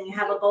started and you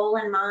have a goal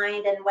in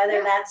mind, and whether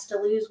Yeah. that's to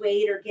lose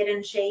weight or get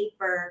in shape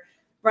or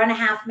run a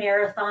half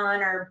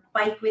marathon or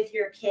bike with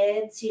your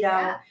kids,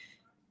 Yeah.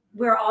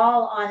 we're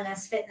all on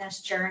this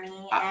fitness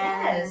journey.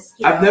 And Yes.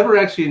 I've never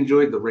actually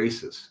enjoyed the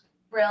races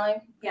Really.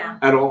 Yeah.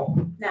 at all.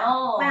 No.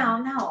 Oh. Wow,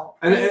 no.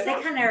 And they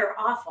kind of are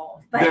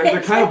awful. But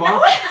They're kind of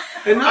awful.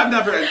 And I've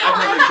never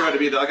enjoyed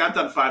it either. Like I've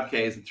done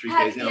 5Ks and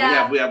 3Ks.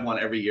 Yeah. We have one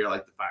every year,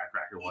 like the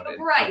firecracker one, on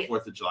Right.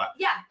 4th of July.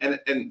 Yeah.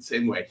 And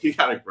same way,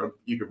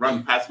 you could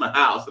run past my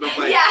house, and I'm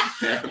like, Yeah.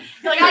 man,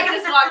 You're like I can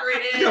just walk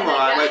right in. come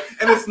on, Yeah. like,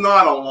 and it's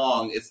not a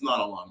long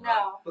run.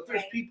 No. But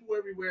there's Right. people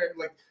everywhere.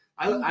 Like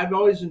I've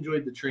always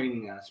enjoyed the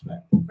training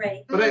aspect.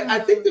 right. But I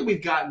think that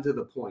we've gotten to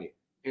the point,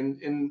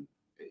 and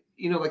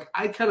like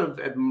I kind of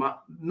admire,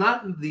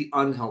 not the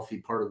unhealthy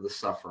part of the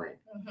suffering,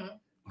 Mhm.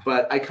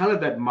 but I kind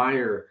of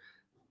admire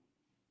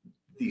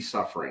the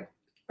suffering.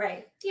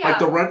 Right. Yeah. Like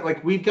the run,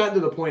 like we've gotten to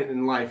the point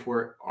in life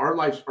where our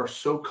lives are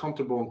so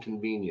comfortable and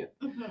convenient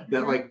Mhm.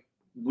 that like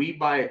we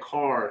buy a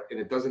car and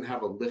it doesn't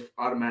have a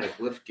automatic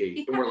lift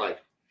gate, and we're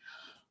like,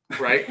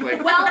 right,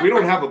 like Well- we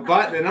don't have a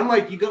button, and I'm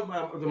like, you go to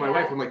my Yeah.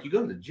 wife, I'm like, you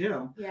go to the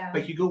gym. Yeah.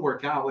 Like you go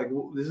work out, like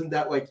isn't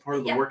that like part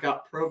of the Yeah.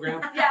 workout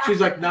program? Yeah.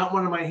 She's like, not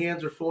one of my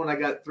hands are full, and I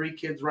got 3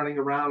 kids running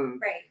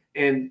around, Right.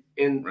 and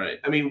Right.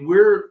 I mean,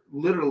 we're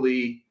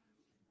literally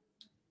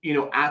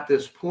at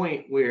this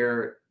point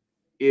where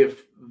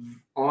if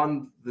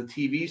on the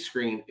TV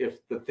screen,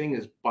 if the thing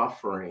is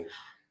buffering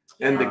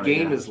and the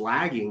game is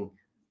lagging,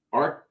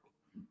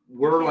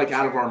 we're like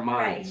out of our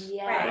minds.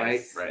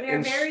 Right. We're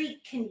And very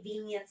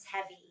convenience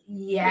heavy.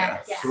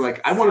 Yes. Yes. So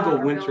like, I want to go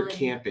So winter really-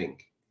 camping.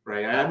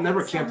 Right. I've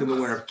never camped in the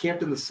winter. I've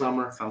camped in the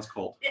summer. Sounds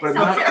cold. It But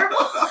sounds not- terrible.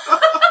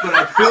 But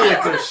I feel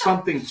like there's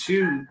something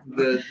to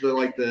the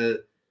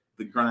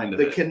grind of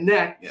the it.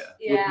 connect with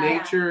Yeah.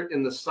 nature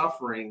and the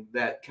suffering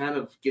that kind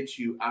of gets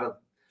you out of,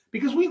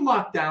 because we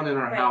locked down in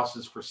our Right.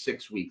 houses for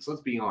 6 weeks.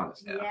 Let's be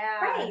honest. Yeah.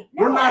 Right.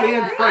 We're No, not I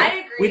in agree. front. I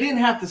agree. We didn't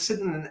have to sit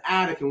in an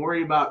attic and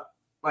worry about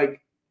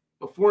like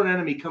a foreign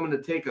enemy coming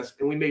to take us,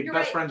 and we made You're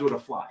best right. friends with a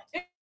fly.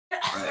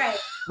 Right.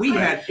 We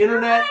had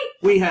internet, Right.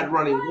 we had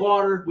running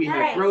water, we had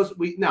Right. gross.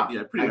 Now,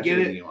 Yeah, pretty I much get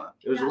anything it. you want.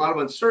 There was a lot of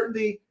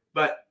uncertainty,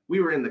 but we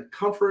were in the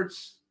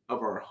comforts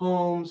of our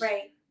homes.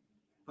 Right.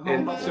 The home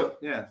And bubble. so-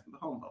 Yeah, the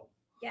home bubble.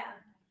 Yeah.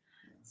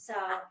 So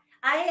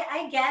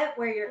I get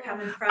where you're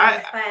coming from,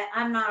 I- but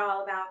I'm not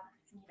all about.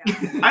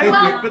 I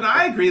Well- agree, but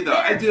I agree though.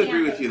 I do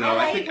agree with you though. I I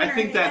like think I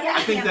think that burning.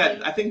 I think Yeah.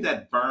 that I think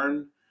that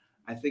burn.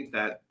 I think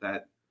that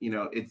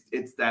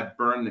it's that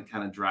burn that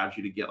kind of drives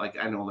you to get like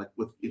I know like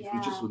with if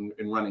you just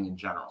in running in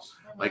general.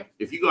 Like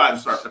if you go out and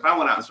start, if I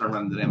went out and started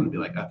running today, I'm gonna be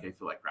like, okay, I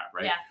feel like crap,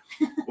 right?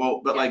 Yeah.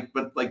 Well, but like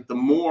the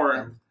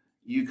more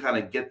you kind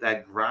of get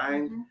that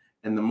grind, Mhm.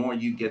 and the more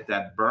you get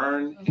that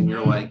burn, and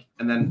you're like,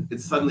 and then it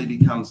suddenly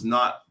becomes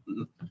not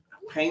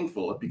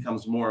painful. It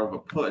becomes more of a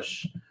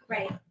push.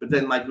 Right. But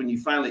then like when you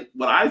finally,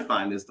 what I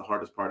find is the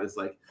hardest part is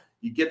like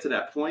you get to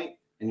that point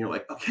and you're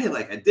like, okay,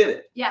 like I did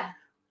it. Yeah.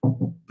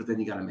 But then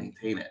you got to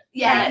maintain it.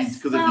 Yes.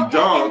 Because Well, if you and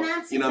don't,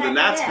 that's then exactly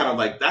that's it. kind of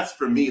like, that's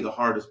for me the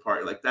hardest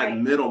part. Like that Right.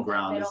 middle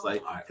ground is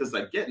Middle. like, because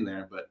like getting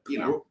there, but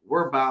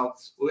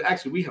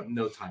Actually, we have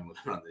no time limit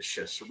on this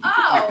show. So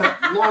Oh.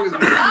 as long as we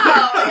Oh,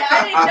 yeah,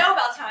 I didn't know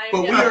about time.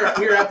 But Yeah.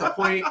 we are at the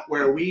point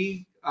where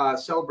we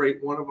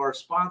celebrate one of our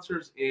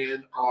sponsors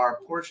and our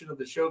portion of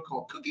the show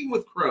called Cooking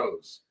with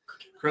Crows.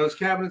 Crows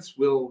Cabinets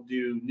will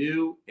do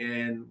new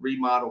and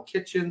remodel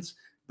kitchens,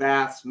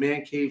 baths,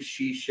 man caves,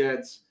 she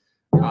sheds,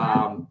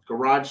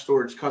 garage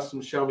storage,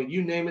 custom shelving,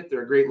 you name it.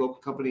 They're a great local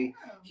company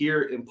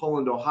here in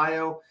Poland,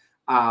 Ohio.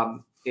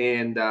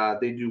 And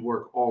they do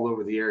work all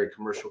over the area,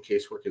 commercial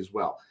casework as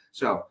well.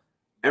 So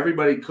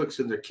everybody cooks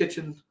in their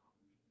kitchen,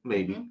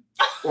 maybe,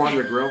 or on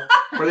their grill,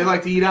 or they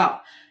like to eat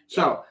out.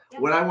 So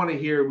what I want to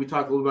hear, we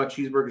talked a little about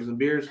cheeseburgers and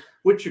beers.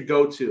 What's your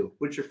go-to?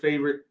 What's your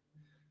favorite?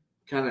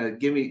 Kind of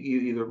give me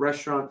either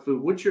restaurant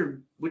food. What's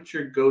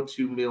your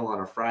go-to meal on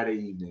a Friday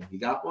evening? You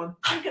got one?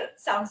 I'm gonna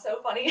sound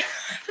so funny.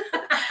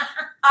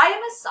 I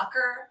am a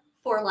sucker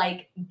for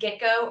like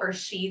Gecko or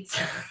Sheets.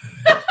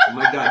 Oh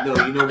my God, no!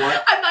 You know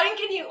what? I'm not even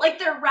kidding you. Like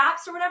their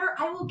wraps or whatever,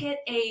 I will get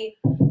a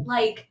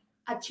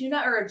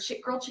tuna or a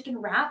grilled chicken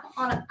wrap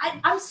on a.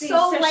 I'm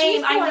so lame.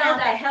 She's I know pulling out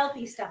the that.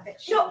 healthy stuff.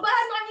 At No, but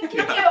I'm not even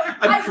kidding you.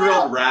 a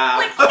grilled wrap.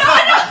 Like, no,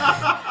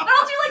 but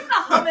I'll do like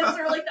the hummus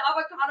or like the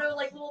avocado,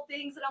 like little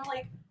things, and I'm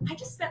like, I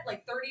just spent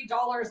like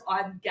 $30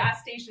 on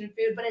gas station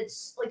food, but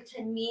it's like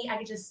to me, I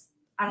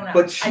don't know.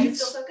 But I just Sheets,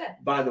 feel so good.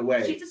 by the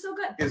way, Sheets is so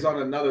good. is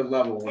on another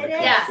level when it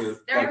It comes is.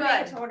 to They're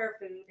like, good. Order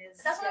food is.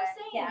 That's what I'm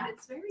good. saying. Yeah.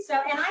 It's very So,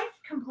 and I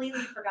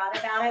completely forgot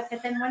about it.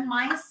 But then when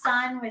my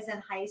son was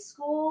in high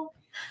school,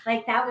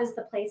 like that was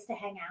the place to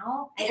hang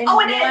out. I didn't Oh,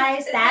 it is.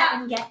 realize that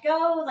Yeah. in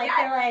Get-Go. Like Yes.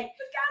 they're like,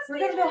 The gas we're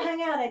gonna go station.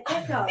 hang out at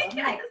Get-Go. I'm like,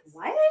 Yes.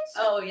 what?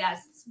 Oh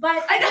yes. But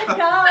I I know. would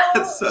go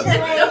That's so to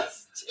funny. like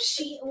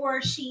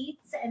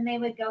Sheets, and they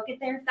would go get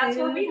their food. That's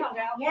where we hung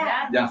out.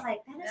 Yeah, and I was like,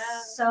 that is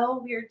Yeah.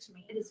 so weird to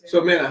me. It is.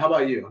 So, Amanda, how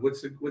about you?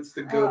 What's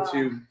the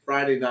go-to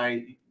Friday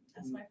night?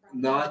 That's my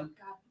friend. Non-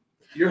 God.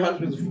 Your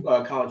husband's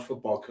a college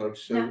football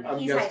coach, so No, I'm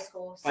he's guessing. high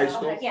school. High so,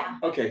 school? Yeah.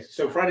 Okay,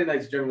 so Friday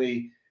nights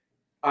generally,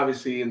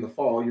 obviously in the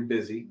fall, you're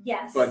busy.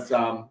 Yes. But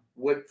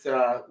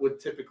what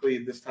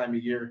typically this time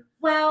of year?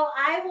 Well,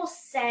 I will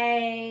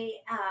say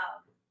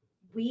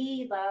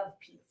we love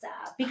pizza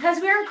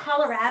because we were in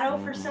Colorado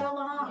for so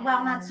long.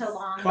 Well, not so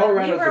long. but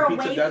Colorado's we were the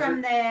pizza away desert?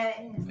 from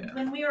the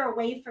when we were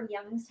away from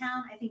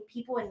Youngstown. I think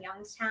people in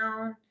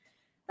Youngstown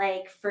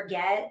like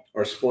forget.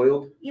 Or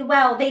spoiled?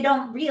 Well, they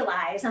don't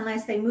realize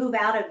unless they move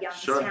out of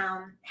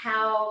Youngstown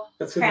how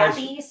That's a nice.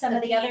 crappy some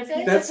of the other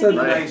pizzas. That's can a be.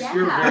 nice.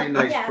 You're a very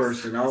nice Yes.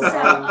 person. So,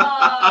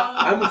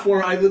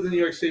 I lived in New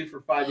York City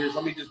for 5 years.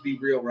 Let me just be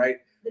real, right?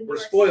 We're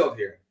spoiled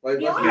here. Like,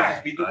 We let's are.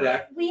 just be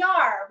direct. we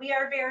are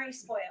very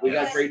spoiled. We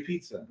got But great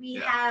pizza. We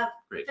Yeah. have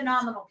Great.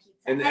 phenomenal pizza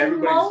And and,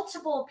 everybody's-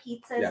 multiple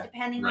pizzas Yeah.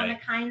 depending on the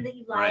Right. kind that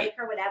you like Right.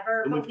 or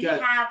whatever. And But we've we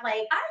got- have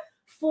like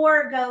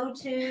 4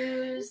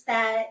 go-tos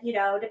that,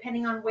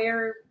 depending on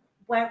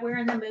what we're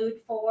in the mood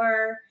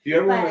for. You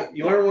ever But, want to?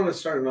 You ever want to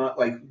start not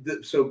like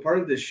so? Part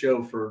of this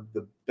show for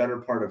the better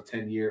part of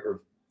 10 years,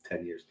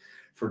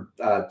 for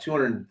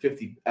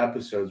 250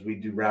 episodes, we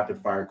do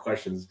rapid fire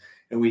questions,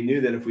 and we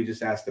knew that if we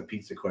just asked a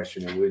pizza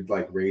question, it would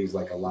like raise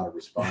like a lot of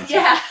responses.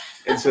 Yeah.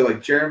 And so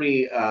like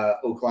Jeremy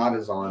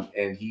Oklada's on,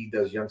 and he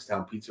does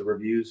Youngstown pizza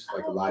reviews,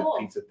 like a Oh, live cool.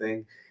 pizza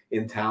thing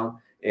in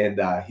town. And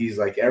he's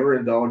like, ever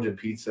indulge in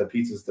pizza?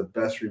 Pizza's the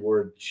best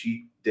reward,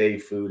 cheat day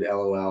food,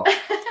 LOL.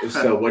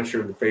 So what's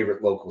your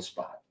favorite local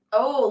spot?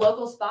 Oh,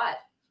 local spot.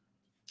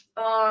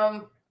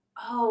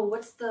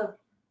 What's the?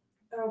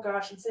 Oh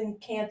gosh, it's in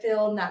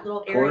Canfield, in that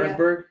little area.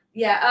 Cornersburg?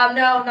 Yeah.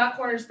 No, not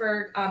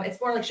Cornersburg. It's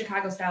more like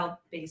Chicago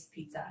style based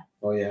pizza.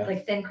 Oh yeah.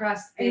 Like thin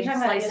crust. Are you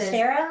talking about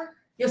Yostera?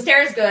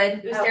 Yostera's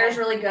good. Yostera's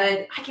really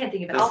good. I can't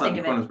think of it. I'll think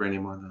of it. That's not Cornersburg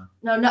anymore,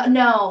 though.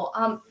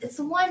 No. It's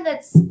the one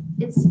it's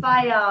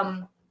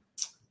by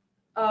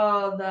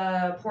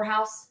the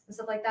Poorhouse and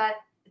stuff like that.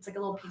 It's like a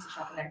little pizza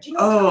shop in there. Do you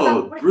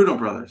know Bruno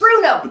Brothers.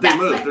 Bruno. But they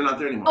moved. They're not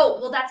there anymore. Oh,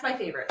 well, that's my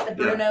favorite. The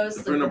Bruno's.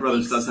 The Bruno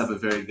Brothers does have a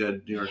very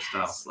good New York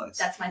style slice.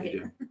 That's my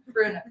favorite.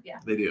 Bruno, yeah.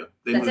 They do.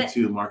 They moved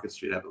to Market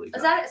Street, I believe.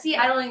 Is that it? See,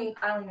 I don't even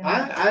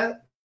know.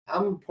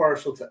 I'm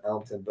partial to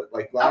Elton, but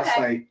like last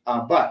night,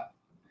 but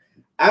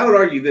I would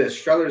argue this: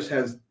 Struthers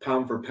has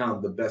pound for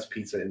pound the best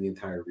pizza in the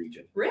entire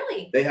region.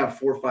 Really? They have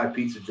 4 or 5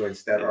 pizza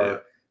joints that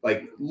are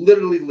like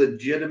literally,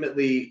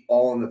 legitimately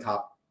all in the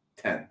top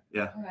 10.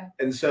 Yeah. Okay.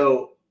 And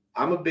so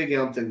I'm a big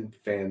Elton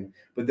fan,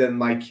 but then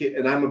my kid,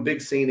 and I'm a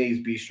big St. A's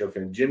Bistro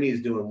fan. Jimmy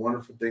is doing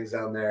wonderful things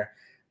down there.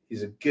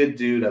 He's a good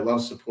dude. I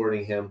love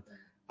supporting him.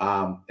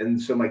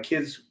 And so my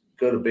kids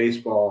go to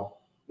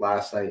baseball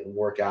last night and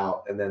work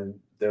out, and then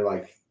they're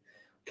like,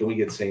 can we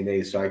get St.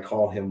 A's? So I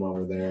call him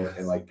over there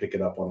and like pick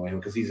it up on the way home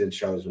because he's in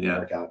Struthers when we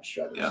work out in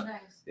Struthers. Yeah. Nice.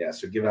 Yeah,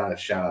 so give out a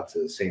shout out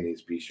to St.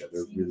 A's Bistro.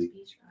 They're really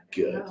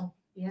good. Oh,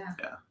 yeah.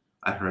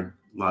 I've heard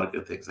a lot of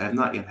good things. I have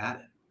not yet had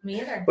it. Me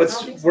either. But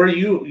where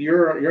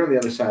you're on the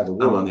other side of the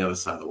world. I'm on the other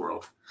side of the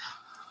world.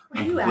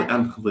 Where are you at?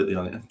 I'm completely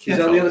on the He's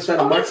on the other side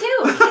of me Mark. too.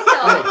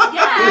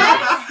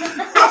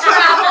 Yes.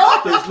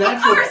 Travel. There's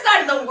natural. Other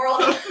side of the world.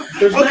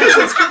 There's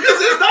natural.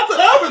 There's nothing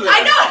over there.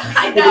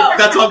 I know.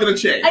 That's all going to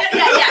change. All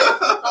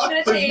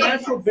gonna There's change.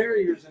 natural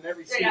barriers in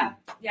every city.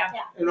 Yeah.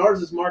 And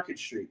ours is Market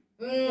Street.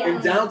 In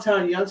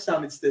downtown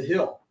Youngstown, it's the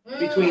hill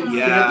between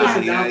campus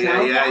and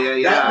downtown.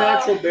 Yeah. That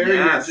natural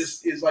barrier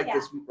just is like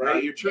this, Right,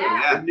 right? you're true.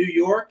 Yeah. In New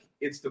York,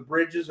 it's the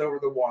bridges over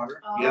the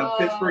water. Yeah. In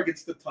Pittsburgh,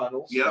 it's the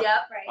tunnels. Yep.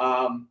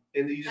 Right.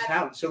 And you just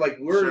have so like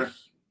we're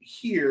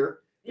here.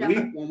 Yeah.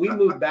 When we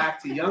moved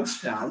back to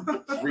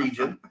Youngstown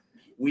region,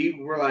 we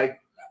were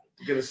like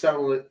gonna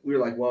settle it. We were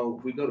like, well,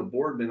 if we go to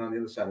Boardman on the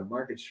other side of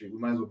Market Street, we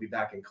might as well be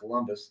back in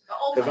Columbus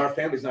because our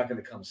family's not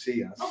gonna come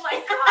see us. Oh my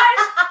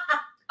gosh.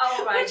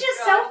 Oh my Which is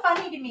so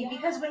funny to me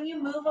because when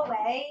you move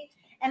away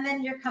and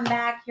then you come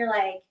back, you're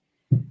like,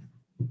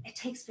 it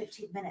takes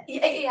 15 minutes.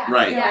 Yeah.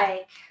 Right. You're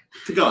like,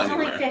 To go it's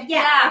only anywhere. 15.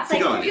 Yeah, It's to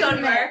like go 15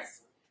 anywhere.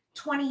 minutes,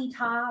 20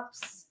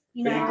 tops.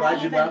 You know, Are you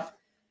glad you left?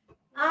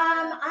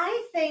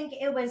 I think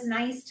it was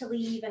nice to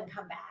leave and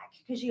come back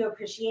because you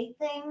appreciate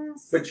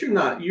things. But you're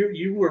not.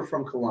 You were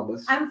from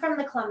Columbus. I'm from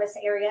the Columbus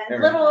area, a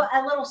Area.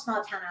 little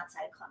small town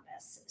outside of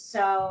Columbus.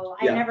 So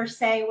I Yeah. never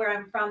say where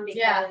I'm from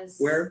because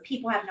Where?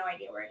 people have no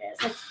idea where it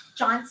is. It's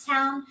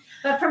Johnstown.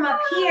 But from up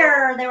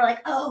here, they were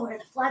like, "Oh, where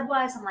the flood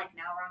was." I'm like,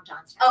 "No, we're on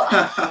Johnstown."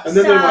 Oh. And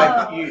then they're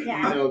like, So, you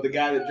yeah. know, the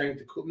guy that drank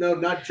the no,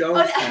 not Yeah,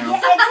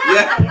 Jonestown.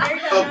 exactly.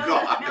 There's Oh, no-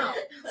 God. no.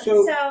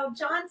 So- So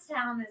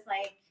Johnstown is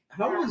like.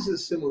 How was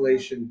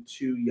assimilation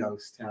to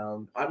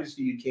Youngstown?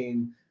 Obviously, you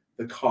came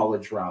the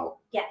college route,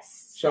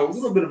 Yes. so yes. a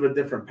little bit of a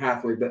different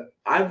pathway. But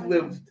I've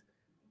lived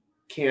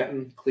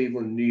Canton,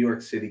 Cleveland, New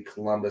York City,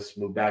 Columbus.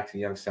 Moved back to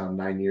Youngstown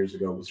 9 years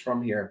ago. Was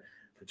from here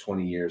for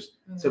 20 years.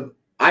 So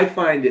I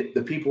find it.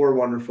 The people are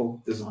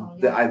wonderful. This is.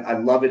 I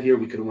love it here.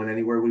 We could have went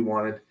anywhere we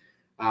wanted.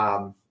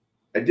 I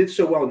did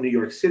so well in New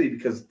York City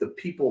because the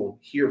people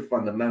here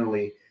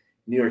fundamentally.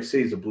 New York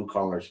City is a blue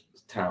collar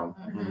town,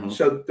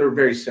 so they're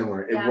very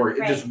similar. It worked.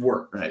 It just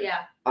worked. Right.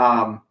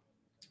 Yeah.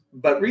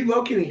 But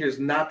relocating here is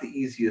not the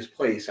easiest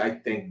place, I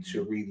think,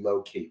 to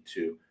relocate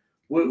to.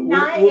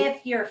 Not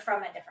if you're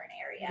from a different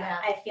area. Yeah.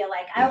 I feel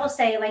like I will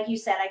say, like you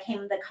said, I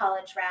came the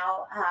college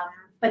route,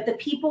 but the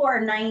people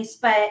are nice.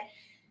 But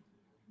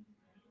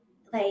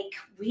like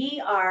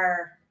we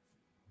are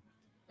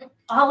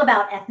all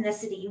about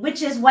ethnicity,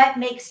 which is what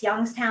makes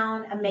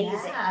Youngstown amazing.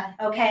 Yeah.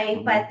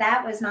 Okay, but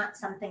that was not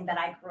something that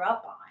I grew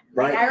up on.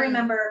 Right. Like I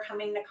remember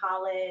coming to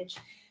college,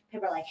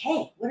 people are like,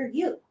 "Hey, what are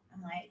you?"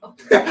 I'm like,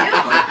 What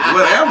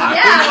am I?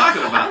 Yeah. What I'm are you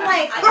talking about?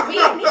 like, "What do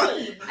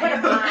you mean? What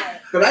am I?"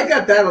 But I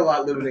got that a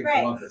lot living in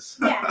Right. Columbus.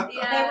 Yeah,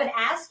 Yeah. they would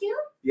ask you.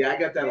 Yeah, I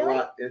got that Really? a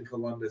lot in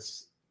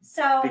Columbus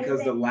So because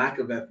they- the lack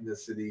of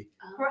ethnicity,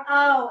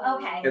 oh,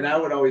 okay. and I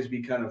would always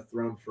be kind of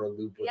thrown for a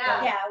loop with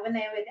that. Yeah, when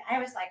they would, I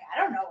was like, I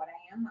don't know what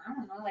I am. I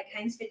don't know, like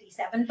Heinz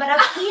 57. But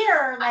up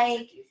here,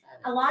 like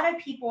a lot of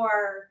people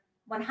are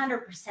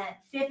 100%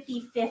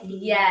 50-50.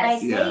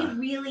 Yes. Like Yeah. they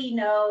really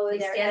know They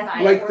their stand by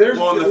ethnic it. Like there's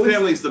Well, and the what's-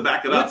 families to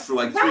back it up for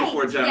like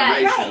 3-4 Right.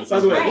 Yeah, generations. By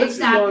the way, Right, what's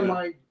exactly. the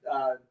online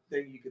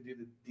thing you could do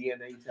the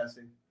DNA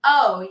testing,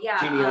 Oh yeah.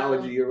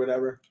 genealogy or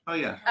whatever? Oh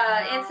yeah.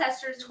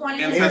 Ancestors.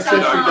 20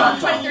 Ancestry.com.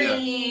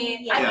 23andMe.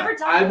 Yeah. I've never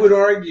done I it. would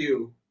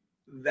argue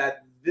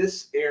that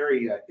this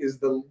area is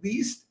the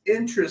least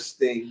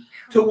interesting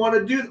to want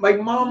to do. Like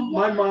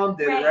my mom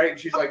did it, right? And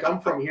she's like, I'm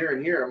from here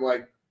and here. I'm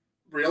like,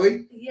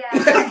 really? Yeah.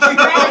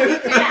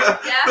 Right,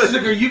 yeah. She's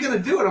like, are you going to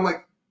do it? I'm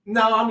like,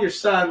 no, I'm your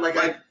son. Like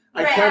I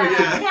Right. kind of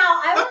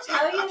Now I will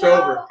tell you It's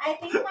though, over. I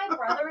think my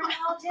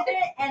brother-in-law did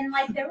it, and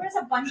like there was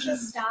a bunch of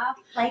stuff.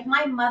 Like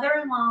my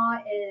mother-in-law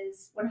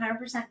is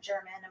 100%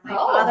 German, and my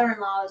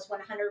father-in-law is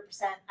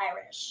 100%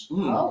 Irish.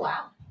 Oh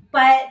wow.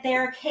 But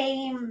there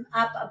came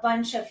up a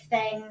bunch of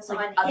things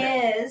Like on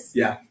his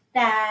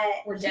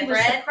that were he was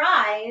different.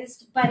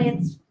 surprised, but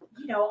it's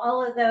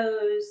all of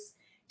those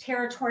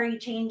territory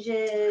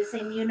changes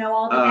and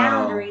all the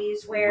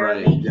boundaries where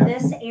maybe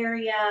this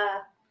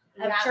area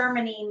of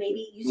Germany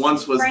maybe it used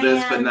Once to be was France,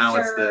 this, but now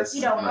it's or,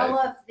 this. all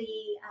of the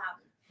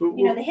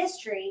the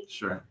history.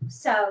 Sure.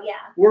 So yeah,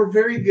 we're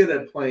very good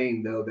at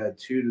playing though that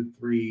 2 to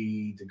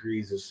 3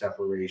 degrees of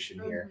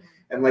separation here.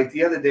 And like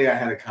the other day I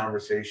had a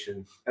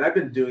conversation, and I've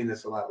been doing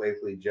this a lot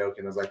lately,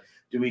 joking. I was like,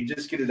 do we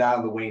just get it out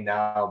of the way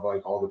now of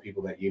like all the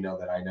people that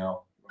that I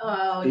know?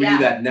 Oh Do we do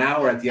that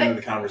now or at the end of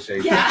the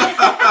conversation? Yeah.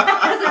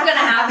 Because it's gonna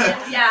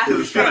happen. Yeah.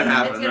 It's gonna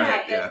happen. It's gonna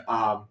Right. happen.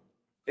 Yeah.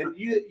 And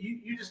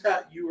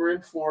you were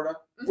in Florida.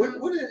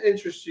 What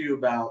interests you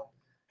about?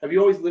 Have you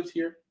always lived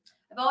here?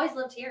 I've always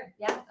lived here.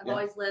 Yeah. I've Yeah.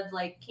 always lived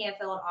like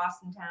Canfield,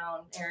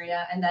 Austintown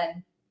area, and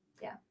then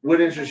What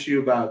interests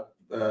you about?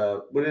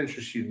 What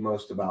interests you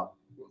most about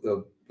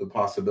the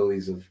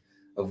possibilities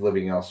of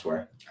living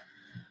elsewhere?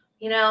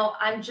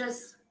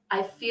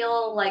 I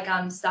feel like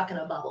I'm stuck in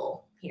a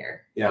bubble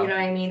here. Yeah. You know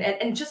what I mean?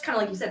 And just kind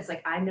of like you said, it's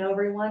like I know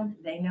everyone,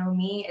 they know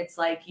me. It's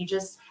like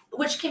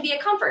which can be a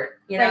comfort.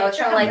 Right, It's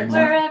kind of like comfort.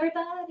 where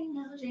everybody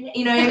knows your name.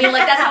 You know what I mean?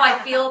 Like that's how I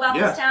feel about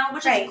this town,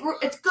 which is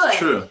it's good. It's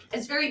true.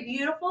 It's very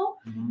beautiful.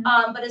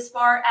 Mhm. But as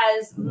far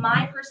as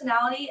my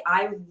personality,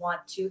 I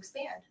want to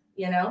expand.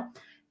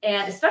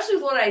 And especially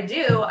with what I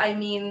do, I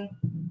mean,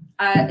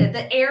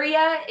 the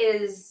area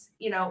is,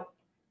 in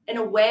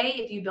a way,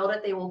 if you build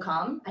it, they will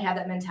come. I have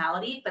that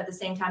mentality, but at the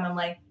same time, I'm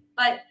like,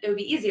 but it would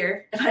be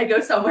easier if I go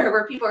somewhere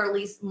where people are at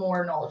least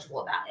more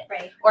knowledgeable about it,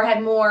 right. or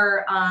have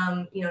more,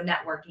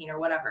 networking or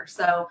whatever.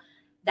 So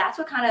that's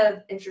what kind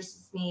of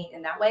interests me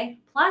in that way.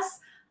 Plus,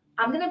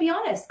 I'm gonna be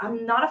honest,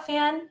 I'm not a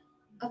fan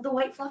of the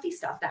white fluffy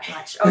stuff that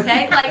much.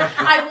 Okay, like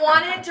I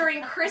want it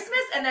during Christmas,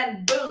 and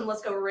then boom,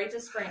 let's go right to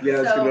spring.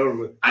 Yeah, let's get over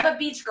with. I'm a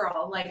beach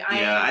girl. Like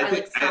I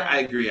like sun.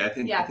 agree. I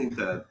think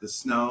the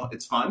snow,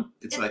 it's fun.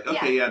 It's like,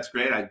 okay, it's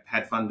great. I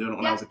had fun doing it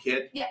when I was a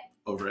kid. Yeah.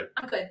 Over it.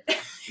 I'm good.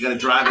 You got to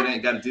drive in it.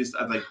 You got to do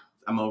stuff. Like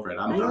I'm over it.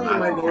 I'm I'm not a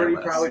minority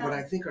careless. probably, but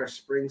I think our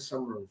spring,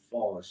 summer, and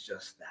fall is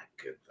just that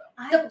good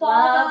though. The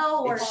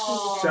fall, or It's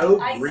fall.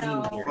 so I green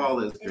know. here. Fall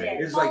is It great.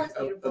 is. It's Fall like is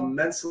beautiful.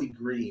 immensely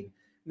green.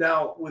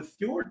 Now with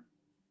your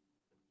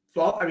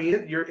fall, I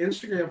mean, your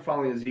Instagram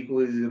following is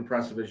equally as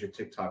impressive as your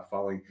TikTok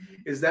following.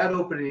 Is that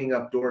opening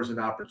up doors and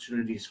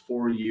opportunities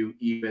for you,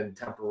 even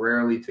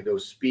temporarily, to go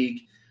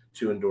speak,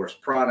 to endorse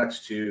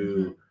products,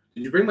 to?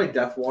 Did you bring my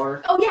death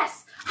water? Oh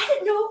yes, I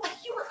didn't know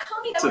you were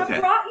coming. It's I would okay.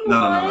 have brought you No,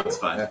 one. it's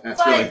fine. It's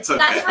But really, it's okay.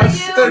 that's for you.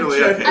 It's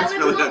really okay. I It's would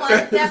really do one.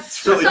 okay. Yeah.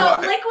 It's really So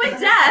fine. liquid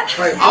death.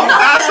 Right. I'll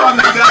pass on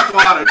the death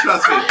water.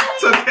 Trust me.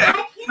 It's okay.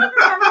 I can't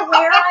remember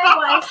where I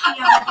was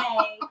the other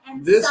day,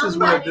 and This is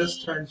where somebody-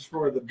 this turns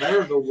for the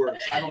better or the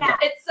worse. I don't know.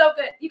 It's so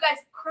good. You guys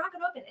crack it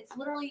open. It's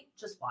literally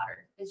just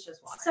water. It's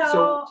just water.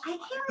 So I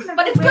can't remember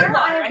But it's good where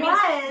water. I I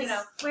mean, was,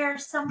 it's, where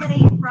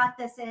somebody brought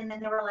this in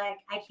and they were like,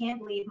 I can't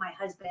believe my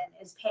husband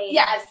is paying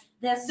yes,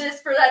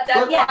 this. for that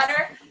death Yes.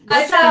 water.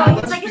 Let's So know.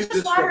 it's like do it's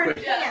this just water real in a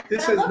quick. can,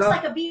 This but it is looks not-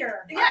 like a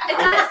beer. Yeah, it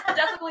does. It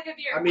does look like a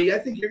beer. I mean, I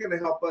think you're going to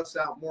help us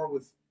out more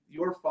with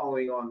your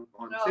following on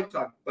No.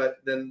 TikTok, but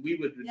than we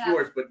would with Yeah.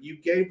 yours. But you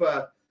gave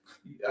a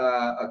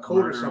code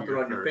or Murder something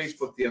Your on your Thirst.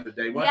 Facebook the other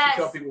day. Why don't Yes.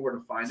 you tell people where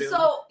to find it?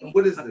 So And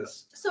what is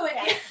this?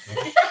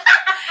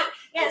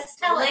 Yes,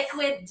 tell us.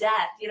 liquid death.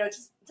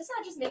 Doesn't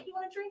that just make you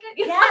want to drink it?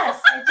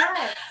 Yes, it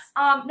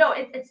does. No,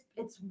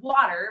 it's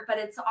water, but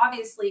it's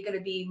obviously going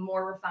to be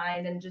more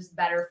refined and just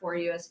better for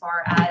you as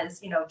far as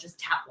just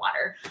tap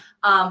water.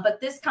 But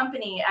this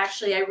company,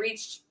 actually,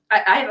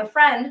 I have a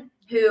friend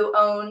who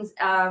owns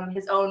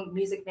his own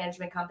music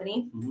management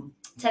company,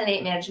 10 and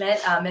 8 Management,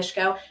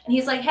 Mishko, and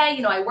he's like,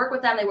 hey, I work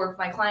with them. They work with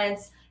my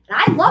clients. And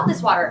I love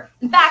this water.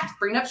 In fact,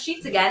 bringing up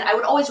Sheets again, I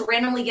would always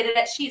randomly get it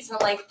at Sheets, and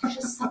I'm like, there's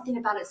just something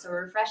about it so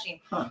refreshing.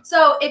 Huh.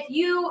 So if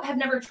you have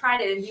never tried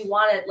it and you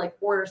want to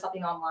order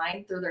something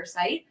online through their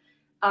site,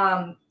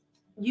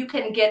 you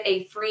can get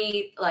a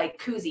free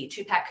koozie,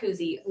 2-pack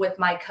koozie with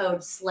my code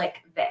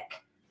SlickVic.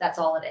 That's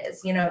all it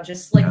is.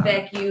 Just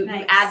SlickVic. You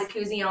Nice. add the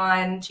koozie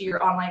on to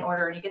your online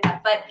order and you get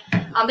that. But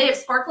they have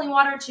sparkling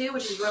water too,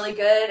 which is really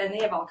good, and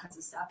they have all kinds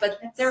of stuff. But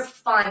they're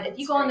fun. If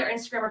you go on their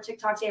Instagram or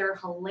TikTok, they are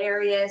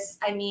hilarious.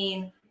 I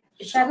mean,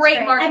 it's That's great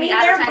great. marketing.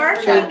 Their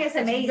advertising. marketing is It's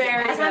amazing.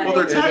 very As good. I'm Well,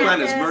 their looking tagline at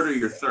is this- "Murder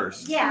Your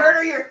Thirst." Yeah.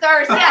 Murder your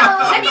thirst.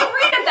 Yeah. And you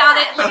read about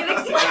it. Like it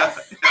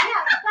explains.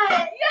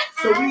 But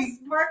So as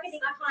marketing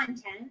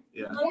content,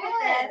 Yeah. look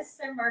at this.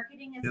 Their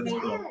marketing is It's maybe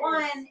cool.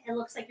 one. It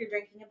looks like you're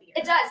drinking a beer.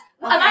 It does.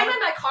 When I'm in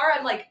my car,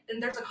 I'm like,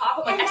 and there's a cop.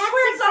 I'm like, And I that's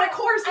swear it's not a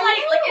Coors I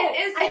Light. know. Like it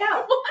is I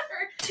know. water.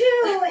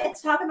 too,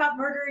 it's talking about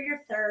murder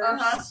your thirst.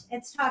 Uh-huh.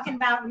 It's talking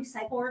about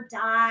recycle or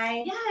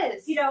die.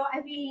 Yes. You know,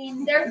 I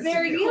mean, They're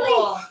very really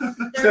cool.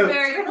 They're So-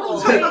 very cool.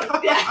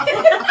 so- Yeah.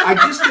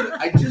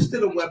 I just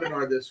did a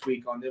webinar this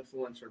week on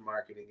influencer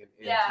marketing and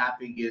Yeah.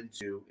 tapping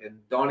into, and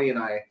Donnie and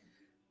I,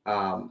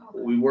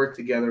 we worked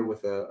together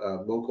with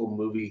a local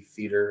movie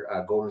theater,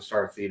 Golden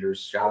Star Theaters.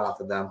 Shout out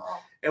to them.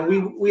 And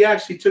we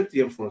actually took the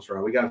influencer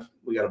on. We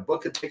got a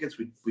book of tickets.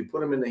 We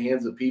put them in the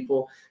hands of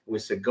people. And we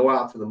said, go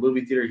out to the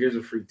movie theater. Here's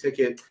a free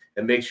ticket,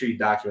 and make sure you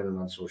document it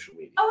on social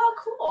media. Oh,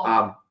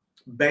 how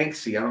cool.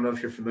 Banksy. I don't know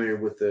if you're familiar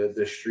with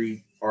the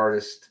street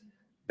artist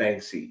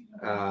Banksy.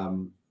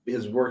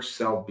 His works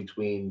sell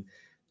between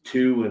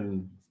 $2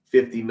 and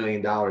 $50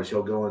 million.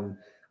 He'll go and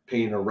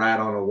paint a rat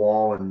on a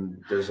wall,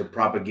 and there's a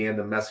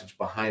propaganda message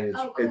behind it.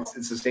 Oh, cool.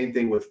 It's the same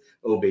thing with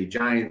Obey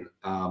Giant,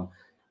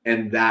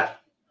 and that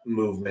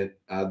movement.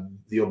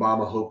 The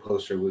Obama Hope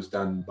poster was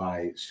done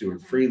by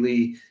Stuart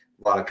Freely.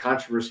 A lot of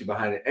controversy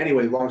behind it.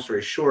 Anyway, long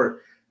story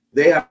short,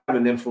 they have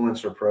an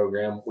influencer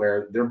program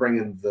where they're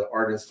bringing the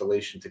art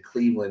installation to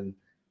Cleveland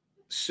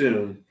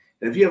soon.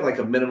 And if you have like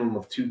a minimum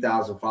of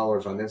 2,000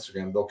 followers on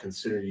Instagram, they'll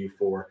consider you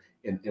for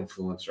an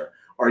influencer.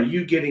 Are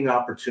you getting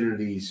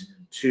opportunities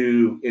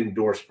to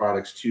endorse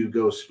products, to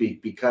go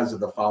speak because of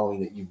the following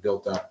that you've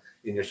built up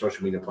in your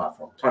social media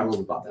platform? Talk a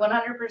little bit about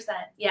that. 100%.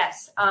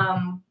 Yes.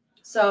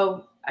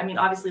 So, I mean,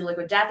 obviously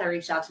Liquid Death, I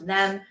reached out to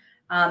them.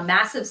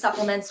 Massive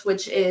Supplements,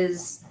 which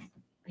is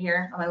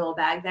here on my little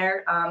bag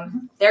there.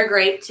 They're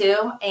great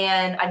too.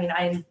 And I mean,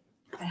 I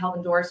help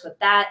endorse with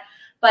that.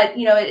 But,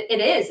 you know,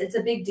 it's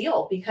a big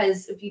deal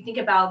because if you think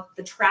about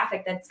the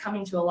traffic that's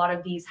coming to a lot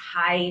of these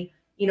high,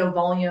 you know,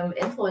 volume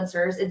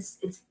influencers,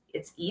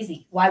 it's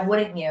easy. Why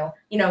wouldn't you,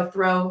 you know,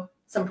 throw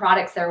some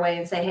products their way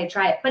and say, hey,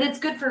 try it. But it's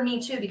good for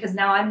me too, because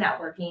now I'm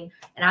networking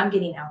and I'm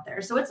getting out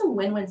there. So it's a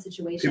win-win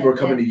situation. People are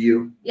coming to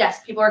you.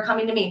 Yes, people are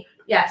coming to me.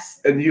 Yes.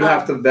 And you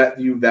have to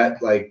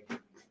vet like,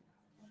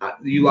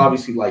 you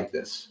obviously like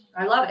this.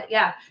 I love it.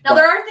 Yeah. Now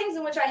there are things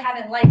in which I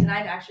haven't liked and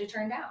I've actually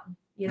turned down.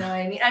 You know what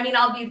I mean? I mean,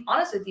 I'll be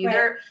honest with you.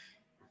 Right.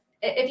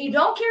 If you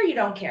don't care, you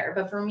don't care.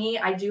 But for me,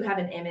 I do have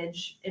an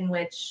image in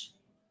which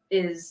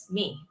is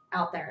me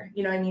out there.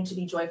 You know what I mean? To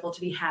be joyful, to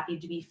be happy,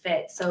 to be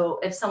fit. So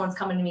if someone's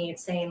coming to me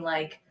saying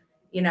like,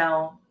 you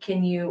know,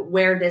 can you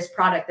wear this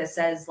product that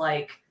says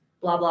like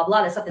blah, blah,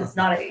 blah, that's something that's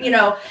not, you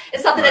know,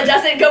 it's something that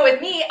doesn't go with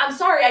me. I'm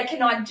sorry, I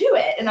cannot do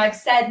it. And I've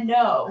said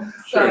no.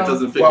 Sure, So, it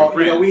doesn't fit Well, your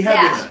brand. you know,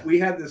 Yeah. we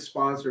had this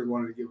sponsor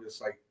wanted to give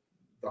us like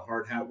the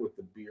hard hat with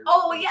the beard.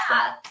 oh and yeah.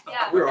 stuff.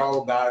 Yeah. We were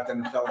all about it,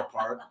 then it fell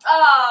apart.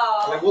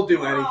 Oh. Like, we'll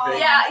do anything.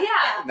 Yeah,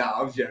 yeah. No,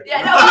 I'm joking.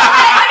 Yeah, no.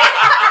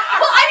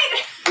 I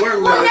mean,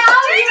 We're Well, living.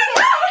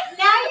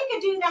 now you can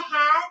do the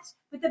hat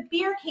with the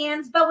beer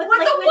cans, but with with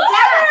the liquid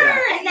water. death.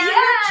 And now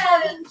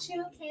Yes. you're chugging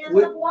 2 cans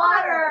Would- of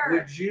water.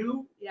 Would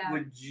you Yeah.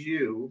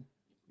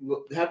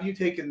 have you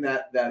taken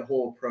that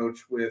whole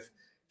approach with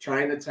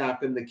trying to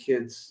tap into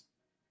kids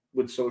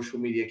with social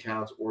media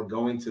accounts or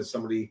going to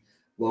somebody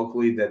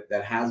locally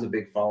that has a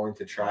big following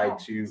to try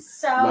to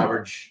So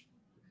leverage?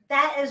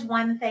 that is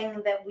one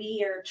thing that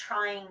we are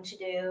trying to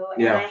do.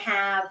 And Yeah. I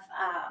have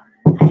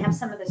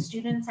some of the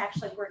students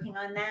actually working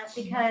on that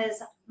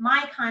because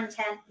my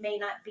content may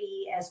not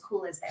be as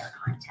cool as their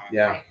content.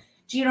 Yeah.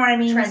 Do you know what I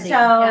mean? Trendy, So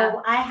yeah.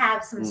 I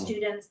have some Mm.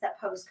 students that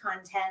post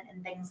content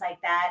and things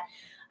like that.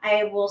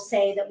 I will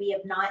say that we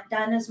have not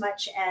done as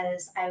much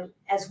as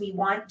we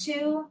want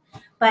to,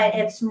 but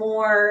it's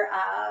more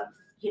of,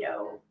 you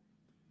know,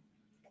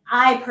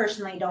 I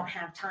personally don't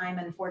have time,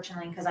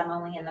 unfortunately, because I'm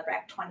only in the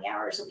rec 20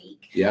 hours a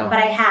week. Yeah. But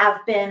I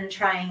have been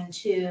trying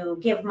to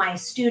give my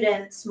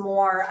students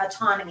more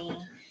autonomy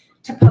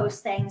to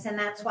post things. And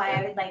that's why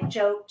I like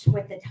joked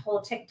with the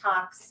whole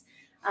TikToks.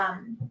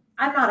 I'm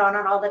not on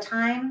it all the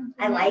time.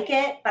 I Mhm. like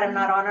it, but I'm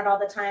not on it all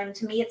the time.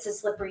 To me, it's a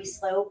slippery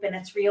slope and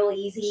it's real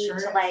easy Sure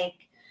to is. like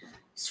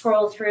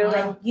scroll through. Wow.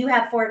 And you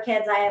have 4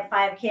 kids, I have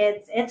 5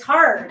 kids. It's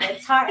hard.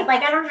 It's hard.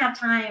 Like I don't have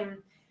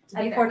time, To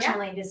be there,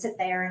 unfortunately, to sit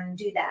there and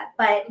do that.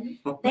 But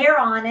Mhm. they're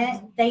on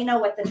it. They know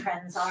what the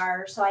trends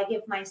are. So I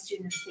give my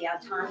students the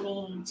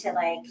autonomy to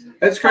like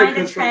That's great find a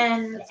because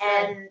trend That's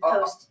good. and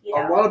post. You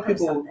know, a lot of post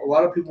people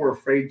something. are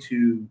afraid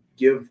to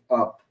give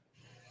up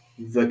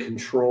the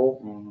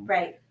control. Mhm.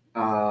 Right.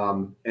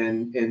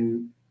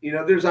 And you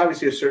know, there's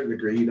obviously a certain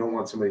degree you don't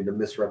want somebody to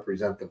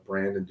misrepresent the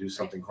brand and do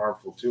something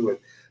harmful to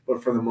it,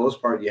 but for the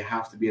most part you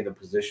have to be in a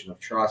position of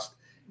trust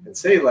and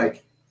say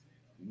like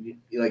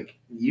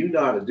you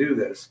know how to do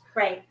this.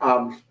 Right.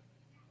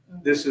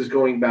 This is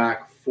going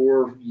back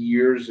 4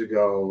 years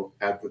ago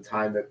at the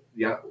time that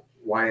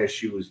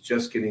YSU was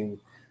just getting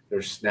their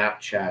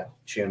Snapchat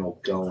channel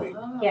going.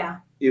 Oh. Yeah.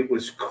 It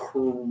was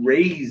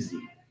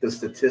crazy, the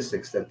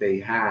statistics that they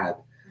had.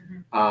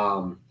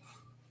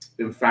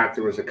 In fact,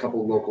 there was a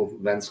couple local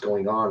events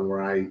going on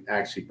where I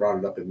actually brought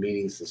it up in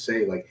meetings to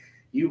say, like,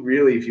 you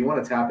really, if you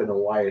want to tap into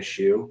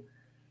YSU,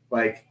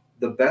 like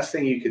the best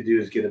thing you could do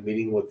is get a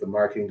meeting with the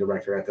marketing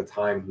director at the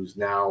time, who's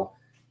now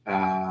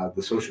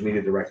the social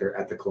media director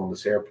at the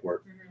Columbus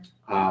Airport.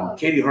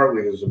 Katie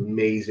Hartwig was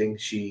amazing.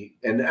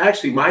 And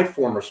actually my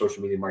former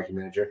social media marketing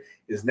manager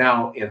is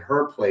now in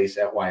her place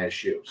at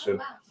YSU. So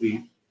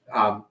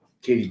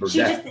Katie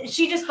Burdett.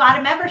 She just bought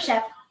a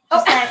membership.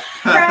 Oh.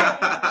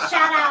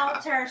 Shout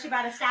out to her. She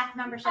bought a staff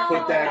membership.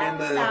 Put that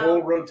in the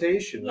whole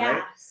rotation, right?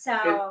 Yeah.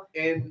 So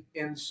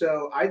and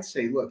so I'd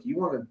say, look, you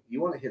want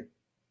to hit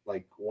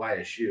like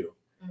YSU.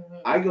 Mm-hmm.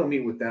 I go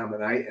meet with them,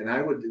 and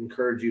I would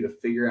encourage you to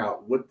figure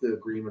out what the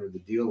agreement or the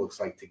deal looks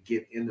like to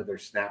get into their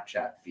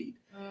Snapchat feed.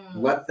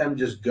 Let them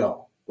just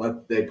go.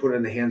 They put it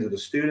in the hands of the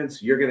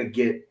students. You're gonna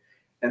get,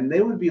 and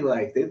they would be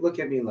like, they'd look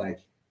at me like,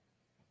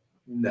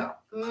 no,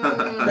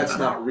 that's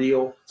not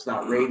real. It's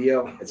not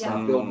radio. It's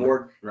not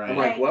billboard. Right. I'm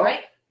like, well,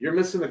 you're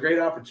missing a great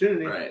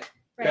opportunity. Right.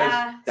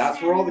 Because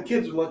that's where all the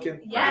kids are looking.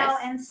 Well,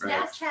 and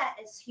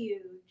Snapchat is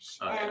huge.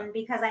 And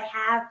because I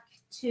have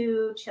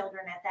 2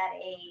 children at that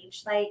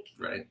age, like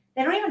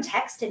they don't even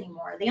text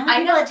anymore. The only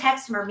people that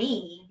text them are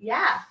me.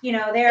 Yeah. You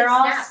know, they're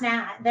all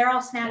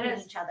snapping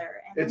each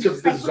other. And it's a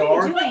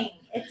bizarre. Like, what are you doing?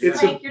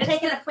 It's like you're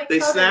taking a quick They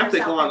photo snap, of they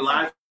go yourself on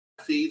live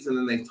feeds, and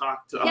then they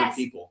talk to other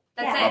people.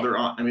 That's while it. they're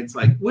on. I mean, it's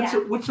like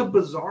what's a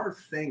bizarre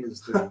thing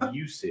is the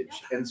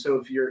usage. And so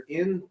if you're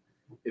in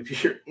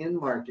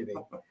marketing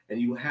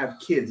and you have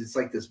kids, it's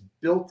like this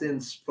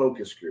built-in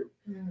focus group.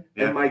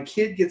 And my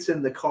kid gets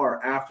in the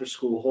car after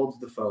school, holds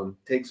the phone,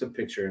 takes a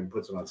picture, and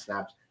puts it on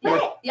Snapchat.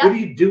 Like, what are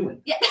you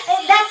doing? Yeah,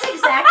 and that's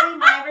exactly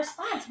my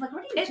response. I'm like,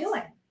 what are you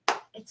doing?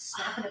 It's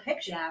snapping a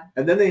picture. Yeah.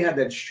 And then they had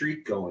that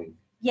streak going.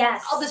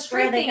 Yes. Oh, the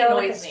streak thing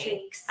annoys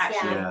me.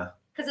 Actually,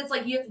 because it's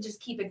like you have to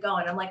just keep it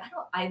going. I'm like, I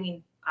don't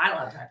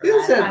have time for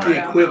Is that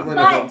the equivalent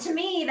but of to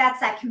me, that's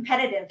that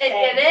competitive thing.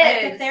 It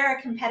like, is. if they're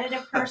a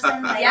competitive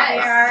person, like they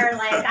are,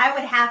 like I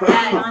would have to be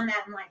on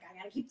that. I'm like, I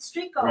gotta keep the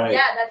streak going. Right.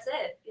 Yeah, that's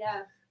it.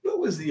 Yeah. What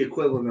was the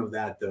equivalent of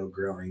that though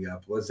growing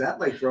up? Was that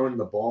like throwing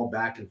the ball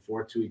back and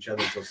forth to each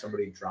other until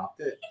somebody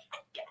dropped it?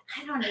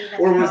 I don't even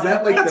Or was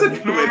that like That's a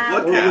good way to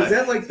look at it, was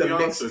that like the to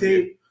be honest with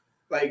mixtape?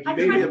 Like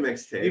You made a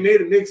mixtape. You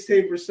made a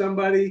mixtape for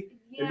somebody.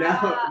 Yeah.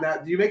 And now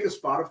do you make a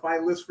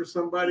Spotify list for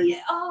somebody?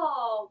 Yeah.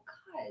 Oh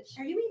gosh.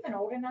 Are you even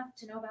old enough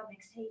to know about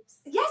mixtapes?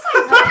 Yes, I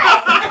was.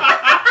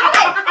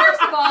 Okay,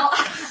 first of all,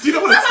 Do you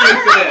know what a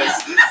tape is?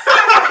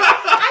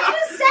 I'm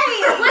just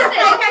saying. Listen,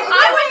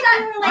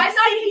 I'm not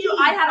kidding you.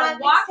 I had a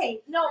walk.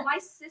 tape. No, my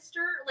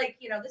sister, like,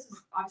 this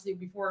is obviously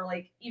before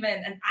like even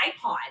an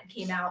iPod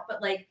came out,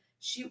 but like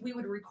we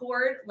would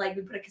record, like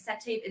we put a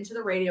cassette tape into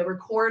the radio,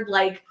 record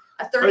like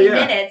a 30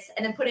 minutes,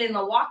 and then put it in the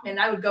Walkman.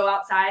 I would go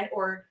outside,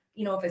 or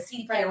if a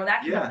CD player, when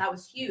that came out, that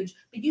was huge.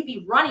 But you'd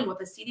be running with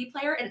a CD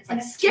player, and it's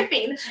like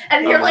skipping,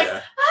 and you're like,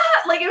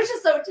 like it was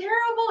just so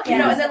terrible,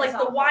 and then like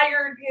the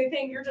wired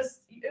thing,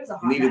 it was a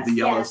hot Needed mess. the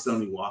yellow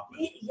Sony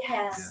Walkman.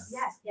 Yes.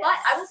 But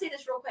I will say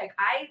this real quick.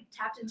 I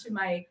tapped into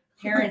my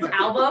parents'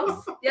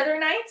 albums the other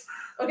night.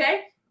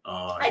 Okay.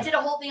 I did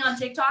a whole thing on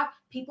TikTok.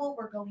 People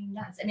were going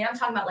nuts. And I'm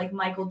talking about like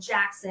Michael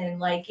Jackson,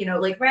 like,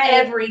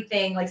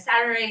 everything, like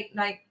Saturday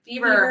Night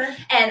Fever.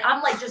 And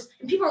I'm like,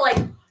 and people are like,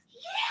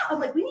 yeah. I'm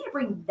like, we need to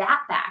bring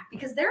that back,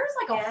 because there's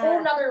like a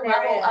whole nother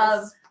level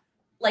of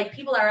like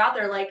people that are out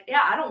there like,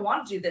 I don't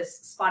want to do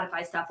this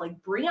Spotify stuff.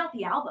 Like, bring out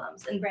the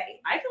albums. And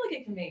I feel like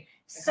it can be.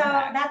 So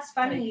that's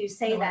funny you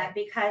say that,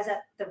 because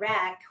at the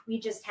Rec, we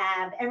just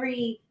have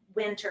every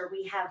winter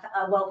we have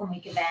a welcome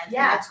week event.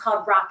 Yeah. It's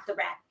called Rock the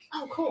Rec.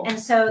 Oh, cool. And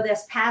so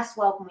this past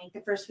welcome week,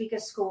 the first week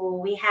of school,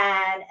 we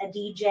had a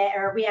DJ,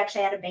 or we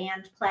actually had a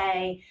band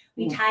play.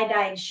 We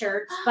tie-dyed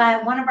shirts.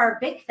 But one of our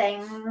big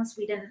things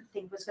we didn't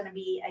think was going to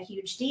be a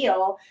huge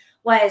deal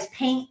was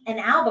paint an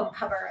album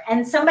cover.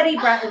 And somebody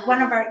brought,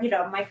 one of our,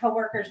 my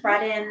coworkers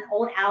brought in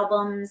old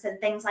albums and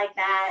things like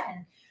that.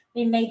 And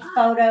we made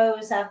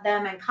photos of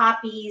them and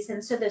copies.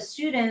 And so the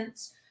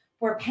students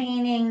were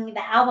painting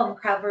the album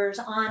covers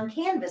on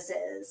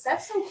canvases.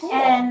 That's so cool.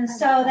 And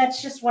so that's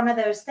just one of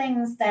those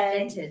things that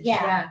vintage.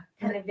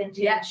 Kind of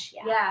vintage.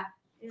 Yeah.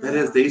 That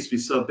is. They used to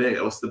be so big.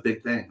 That was the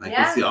big thing. Like,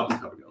 what's the album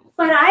cover going?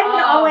 But I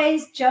would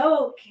always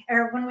joke,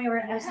 or when we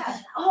were,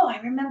 I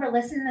remember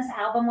listening to this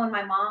album when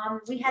my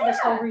mom, we had this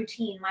whole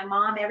routine. My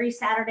mom every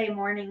Saturday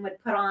morning would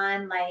put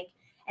on like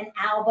an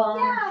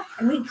album,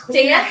 and we'd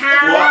clean the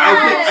house.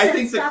 Well, I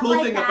think the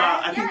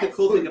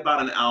cool thing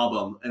about an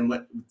album, and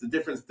what the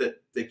difference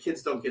that the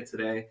kids don't get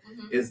today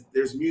is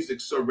there's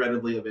music so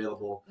readily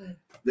available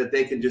that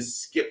they can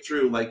just skip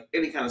through like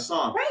any kind of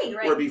song. Right.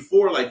 Where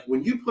before, like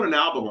when you put an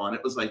album on,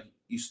 it was like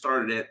you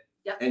started it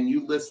and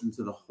you listened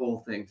to the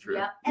whole thing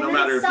through. No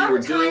matter if you were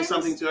doing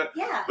something to it.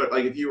 But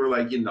like if you were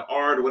like into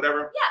art or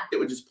whatever, it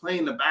would just play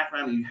in the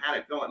background and you had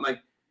it going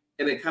like.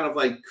 And it kind of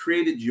like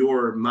created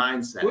your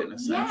mindset in a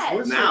sense.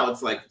 Yes. Now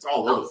it's like it's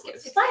all over the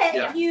place.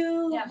 But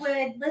you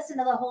would listen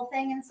to the whole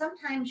thing, and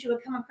sometimes you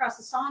would come across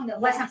a song that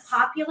wasn't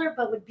popular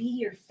but would be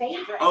your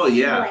favorite. Oh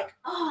yeah. You're like,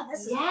 oh,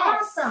 this is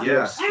awesome.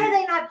 Yeah. Why are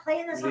they not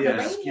playing this on the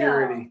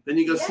radio? Then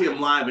you go see them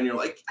live, and you're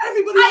like,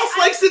 everybody else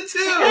likes it too.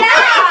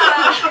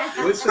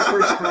 Yeah. What's the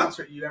first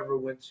concert you ever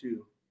went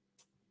to?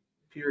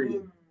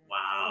 Period.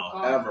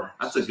 Wow. Ever.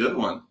 That's a good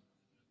one.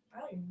 I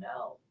don't even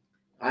know.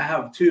 I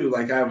have two.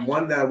 Like I have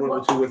one that I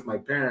went to with my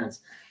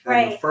parents,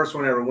 and the first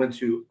one I ever went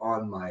to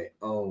on my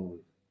own.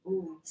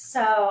 Ooh.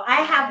 So I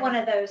have one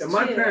of those. And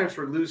my parents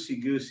were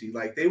loosey goosey.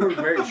 Like they were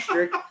very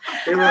strict.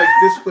 They were like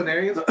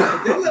disciplinarians.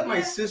 But they let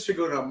my sister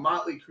go to a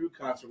Motley Crue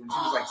concert when she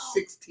was like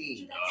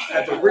 16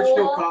 at the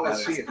Richfield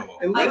Coliseum. Cool.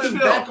 And looking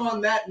back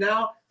on that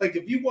now, like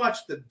if you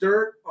watch The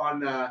Dirt on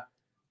the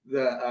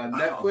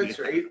Netflix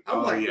or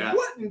I'm like,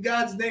 what in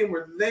God's name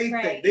were they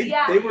think?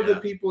 They were the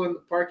people in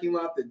the parking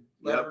lot that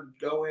let her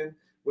go in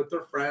with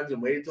their friends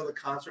and wait until the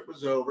concert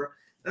was over.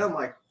 And I'm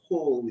like,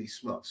 holy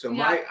smoke. So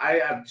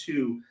I have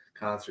two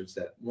concerts.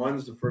 That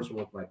one's the first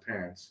one with my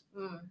parents.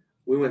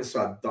 We went and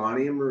saw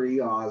Donnie and Marie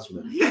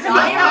Osmond. Donnie and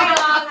Marie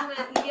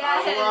Osmond,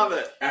 yes. I love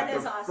it. At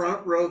the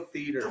front row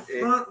theater.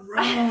 Front row.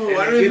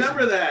 I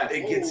remember that.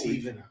 It gets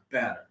even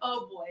better.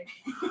 Oh boy.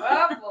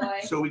 Oh boy.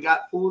 So we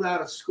got pulled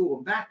out of school.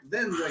 And back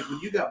then, like when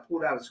you got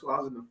pulled out of school, I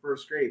was in the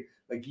first grade.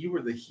 Like you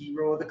were the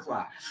hero of the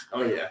class.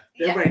 Oh yeah.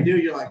 Everybody knew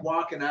you're like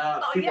walking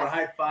out. People are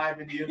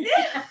high-fiving you.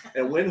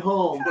 And went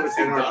home.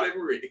 Donnie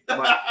Marie.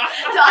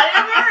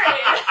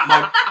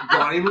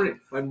 Donnie Marie.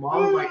 My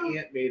mom and my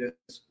aunt made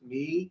us,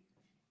 me,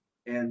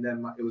 and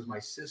then it was my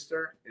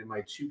sister and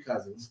my two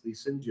cousins,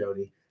 Lisa and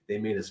Jody. They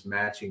made us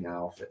matching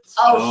outfits.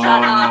 Oh,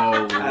 shut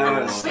up. I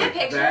had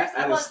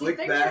a slick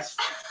vest.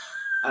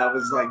 I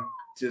was like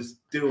just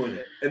doing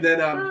it. And then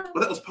well,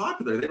 that was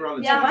popular. They were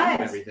on the TV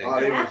and everything. Oh,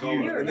 they were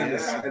huge. And then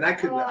and I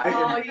couldn't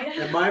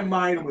and my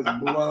mind was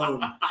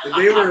blown. And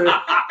they were in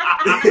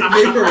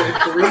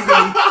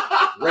 3D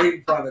right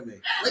in front of me.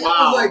 Like, I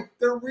was like,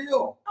 they're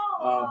real.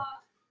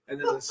 And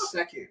then the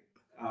second,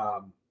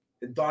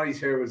 and Donnie's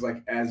hair was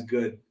like as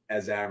good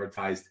as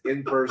advertised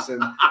in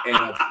person, and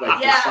like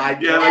the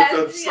side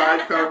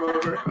side comb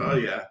over. Oh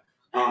yeah.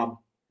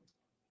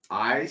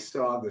 I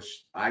saw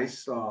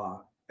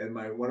and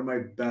one of my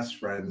best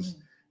friends.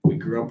 We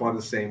grew up on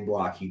the same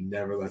block. He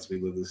never lets me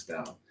live this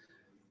down.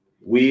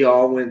 We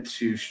all went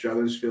to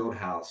Struthers Field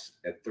House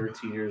at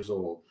 13 years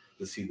old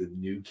to see the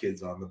New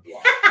Kids on the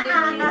Block.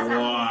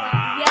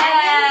 Wow.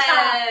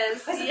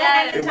 Yes.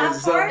 Yes. It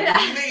was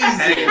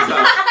amazing.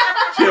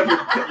 Your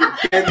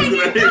pens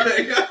and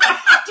everything.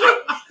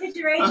 Did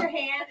you raise your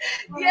hand?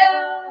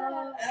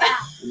 Yeah.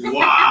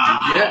 Wow.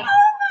 Yeah.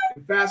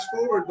 And fast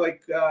forward,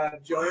 like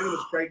Joanna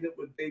was pregnant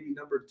with baby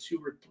number 2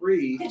 or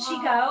 3. Did she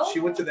go?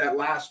 She went to that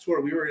last tour.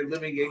 We were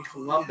living in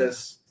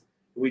Columbus.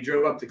 We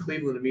drove up to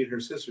Cleveland to meet her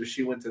sister.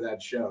 She went to that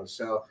show.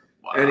 So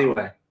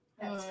anyway,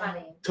 that's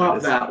funny.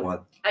 Top that one.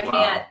 I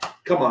can't.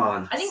 Come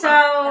on. I think So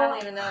I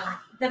don't even know.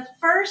 the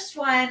first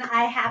one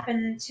I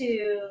happened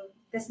to.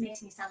 This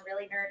makes me sound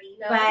really nerdy,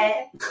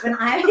 but when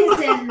I was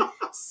in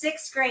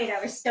 6th grade,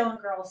 I was still in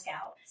Girl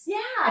Scouts.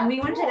 Yeah. And we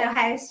went to the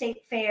Ohio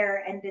State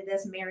Fair and did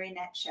this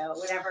marionette show,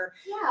 whatever.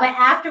 Yeah. But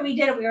after we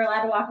did it, we were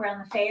allowed to walk around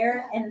the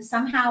fair, and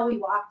somehow we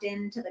walked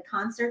into the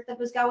concert that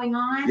was going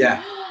on.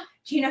 Yeah.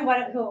 Do you know who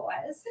it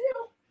was?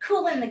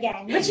 Cool in the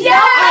Gang. Which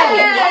Yeah. Oh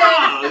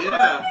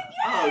yeah.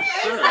 Oh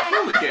sure.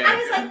 I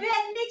was like,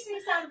 that makes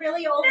me sound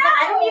really old, but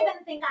I don't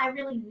even think I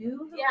really knew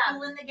who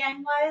Cool in the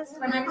Gang was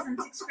when I was in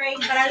 6th grade.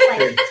 But I was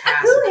like,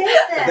 fantastic. Who is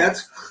this?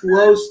 That's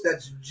close.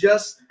 That's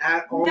just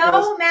at almost.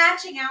 No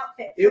matching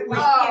outfit. It was,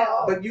 like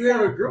but you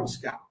were a Girl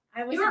Scout.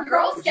 I was You were a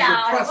Girl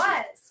Scout. I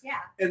was, yeah.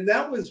 And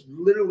that was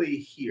literally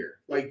here,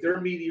 like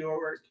their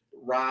meteoric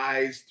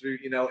rise through,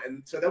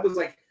 and so that was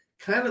like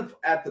kind of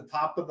at the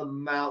top of the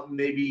mountain,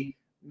 maybe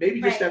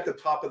just at the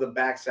top of the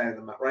backside of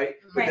the mountain, right?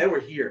 But they were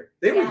here.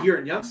 They were here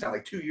in Youngstown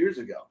like 2 years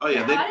ago. Oh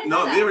yeah,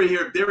 they were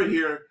here. They were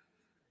here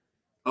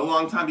a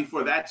long time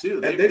before that too.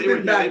 They were here.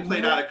 They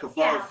played out at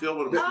Kafaro Field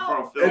when it was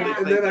Kafaro Field.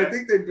 And then I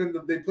think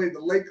they played the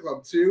Lake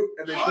Club too.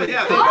 And they played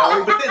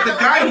but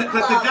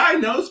the guy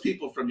knows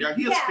people from Young.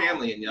 He has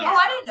family in Young. Oh,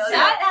 I didn't know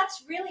that.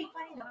 That's really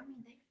funny. I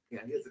mean,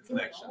 Yeah, he has a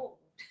connection.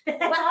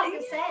 that's all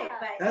to say,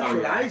 but that's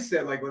what I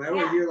said. Like when I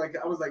was here, like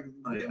I was like,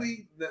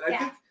 really? I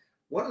think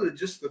one of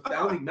the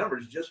founding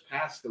members just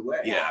passed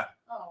away. Yeah.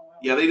 Oh, wow.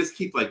 Yeah, they just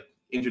keep like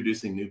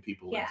introducing new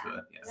people into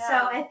it. Yeah.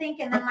 So I think,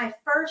 and then my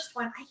first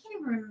one, I can't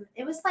even remember.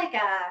 It was like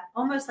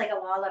almost like a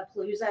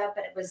Lollapalooza,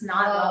 but it was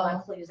not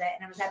Lollapalooza,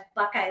 and it was at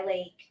Buckeye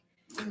Lake.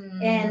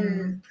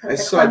 In I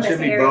saw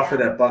Jimmy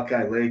Buffett at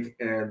Buckeye Lake,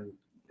 and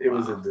it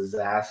was a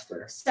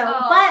disaster. So,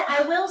 but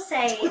I will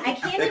say, I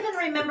can't even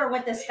remember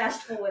what this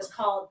festival was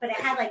called, but it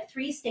had like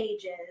 3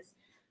 stages.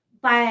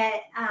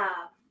 But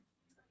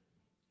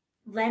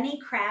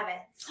Lenny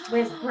Kravitz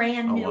was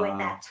brand new at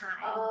that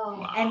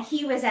time, and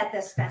he was at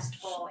this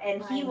festival,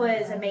 and he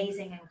was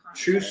amazing in concert.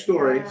 True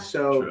story.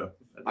 So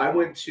I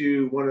went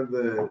to one of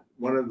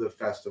the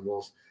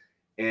festivals,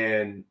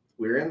 and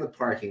we were in the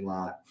parking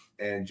lot,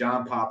 and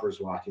John Popper's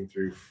walking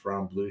through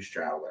from Blues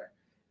Traveler,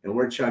 and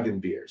we're chugging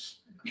beers.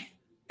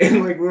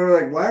 And like we were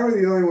like, why are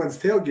we the only ones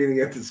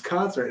tailgating at this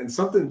concert? And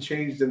something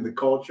changed in the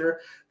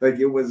culture. Like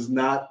it was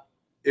not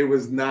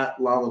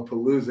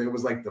Lollapalooza. It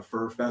was like the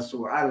Fur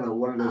Festival. I don't know,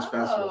 one of those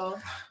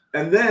festivals.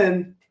 And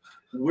then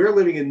we're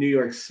living in New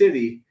York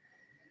City,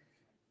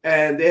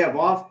 and they have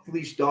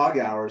off-leash dog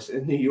hours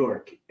in New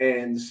York.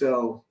 And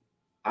so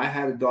I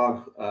had a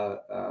dog,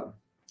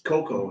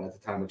 Coco at the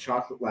time, a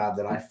chocolate lab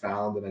that I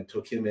found, and I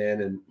took him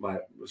in. And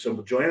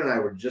so Joanna and I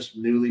were just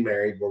newly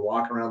married. We're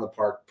walking around the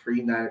park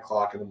pre-9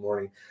 o'clock in the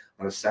morning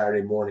on a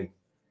Saturday morning,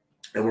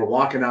 and we're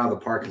walking out of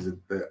the park because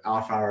the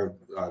off-hour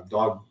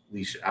dog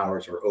leash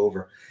hours are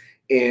over.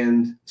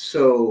 And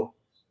so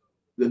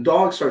the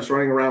dog starts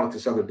running around with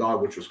this other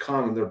dog, which was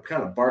common. They're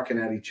kind of barking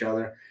at each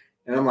other.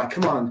 And I'm like,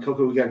 come on,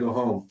 Coco, we got to go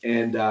home.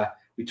 And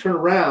we turn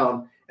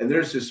around, and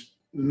there's this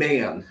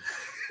man.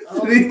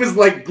 And he was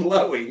like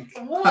glowing.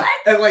 What?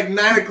 At like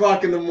 9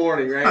 o'clock in the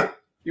morning, right?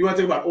 You want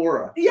to talk about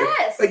aura.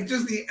 Yes. Like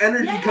just the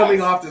energy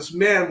coming off this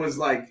man was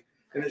like,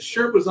 and his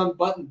shirt was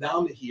unbuttoned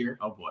down to here.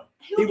 Oh, boy.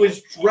 He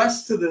was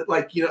dressed to the,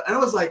 like, you know, and I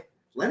was like,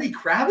 Lenny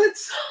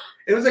Kravitz?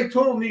 It was like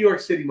total New York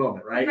City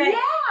moment, right? Yeah.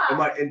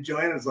 And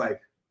Joanna's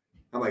like,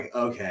 I'm like,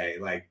 okay,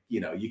 like,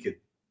 you know, you could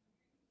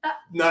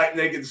not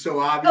make it so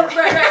obvious. Oh,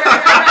 right.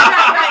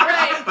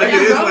 Like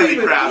it is Lenny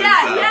Kravitz.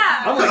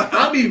 Yeah. I'm like,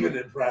 I'm even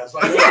impressed.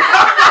 Like,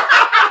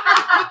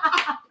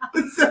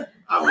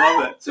 I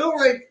love it. So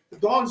like the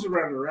dogs are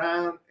running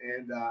around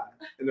and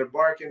they're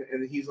barking,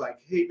 and he's like,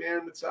 hey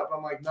man, what's up?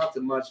 I'm like,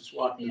 nothing much, just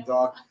walking the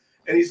dog.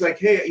 And he's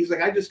like,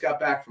 I just got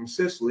back from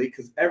Sicily,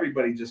 because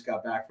everybody just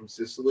got back from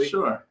Sicily.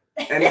 Sure.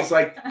 And he's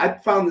like, I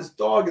found this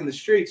dog in the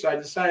street, so I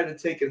decided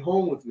to take it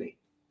home with me.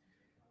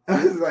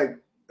 I was like,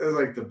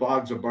 the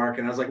dogs are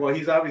barking. I was like, well,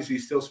 he's obviously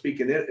still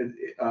speaking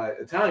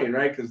Italian,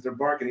 right? Because they're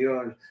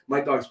barking.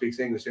 My dog speaks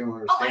English. They don't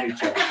understand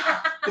each other.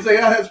 He's like,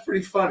 oh, that's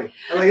pretty funny.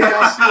 I'm like, yeah,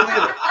 I'll see you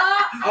later.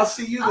 I'll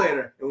see you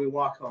later. And we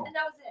walk home. And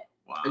that was it.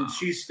 Wow. And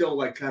she's still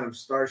like kind of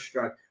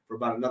starstruck for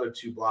about another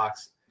 2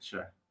 blocks.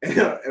 Sure.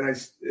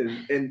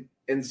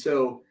 And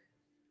so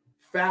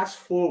fast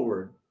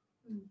forward,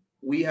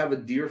 we have a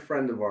dear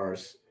friend of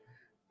ours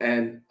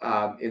and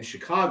in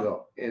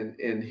Chicago, and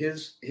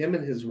him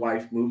and his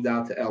wife moved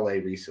out to LA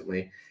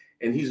recently,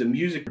 and he's a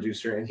music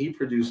producer, and he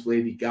produced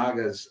Lady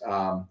Gaga's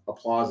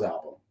Applause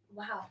album.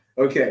 Wow.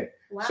 Okay.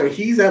 Wow. So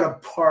he's at a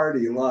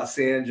party in Los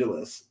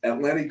Angeles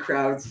at Lenny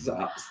Kravitz's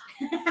house.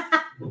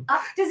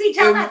 Does he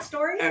tell that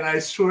story? And I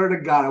swear to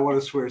God, I want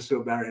to swear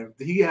so bad at him.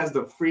 He has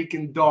the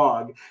freaking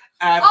dog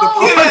at the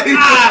Get party.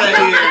 out of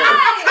here.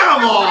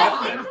 Come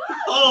on.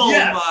 Oh,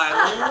 Yes. my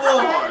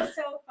That Lord. is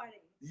so funny.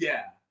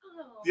 Yeah.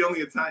 The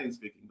only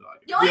Italian-speaking dog.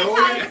 The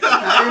only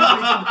Italian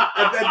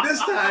At this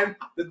time,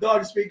 the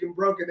dog's speaking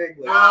broken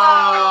English.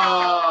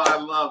 Oh, I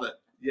love it.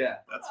 Yeah.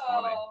 That's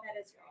funny. That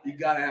is You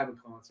got to have a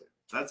concert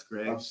That's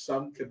great. of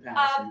some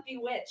capacity.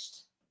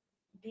 Bewitched.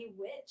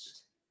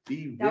 Bewitched.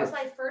 Be That was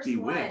rich. my first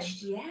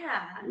Bewitched. one.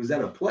 Yeah. Was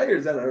that a play or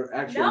is that an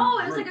actual? No,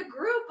 it was group? like a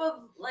group of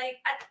like.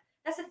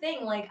 That's the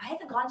thing. Like, I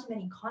haven't gone to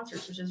many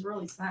concerts, which is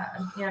really sad.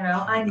 You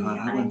know, I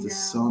went to know,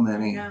 so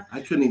many. I know.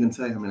 I couldn't even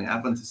tell you how many.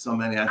 I've been to so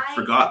many. I I-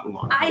 forgot the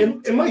one.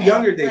 In my did,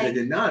 younger days, I like-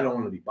 did not. I don't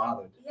want to be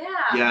bothered. Yeah.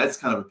 Yeah, it's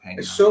kind of a pain. I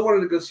now. so wanted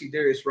to go see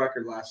Darius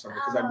Rucker last summer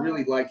because I Oh.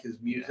 really like his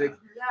music.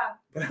 Yeah.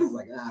 But I was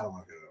like, I don't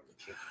want to go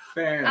to the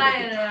fair. I I got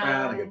to know.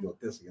 crowd. I got to do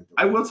this.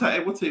 I will tell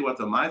you what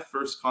though. My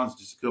first concert,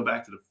 just to go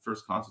back to the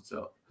first concert,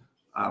 so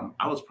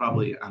I was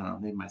probably, I don't know,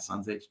 maybe my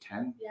son's age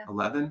 10, Yeah.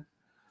 11,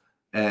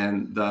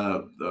 and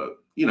the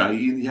you know,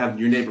 you have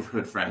your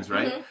neighborhood friends,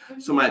 right? Mm-hmm.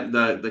 So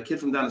the kid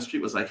from down the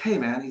street was like, hey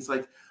man, he's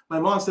like, my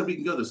mom said we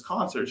can go to this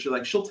concert.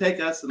 She'll take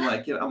us, and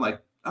like, you know, I'm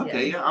like,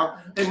 okay, yeah.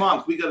 Hey mom,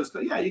 can we go to this?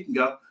 Yeah, you can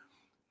go.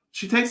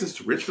 She takes us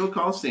to Richfield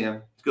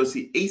Coliseum to go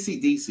see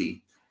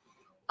AC/DC.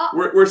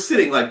 We're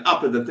sitting like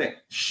up in the thing.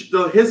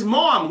 His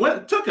mom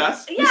took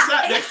us. We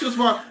sat next to his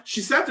mom. She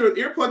sat there with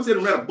earplugs in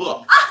and read a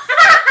book.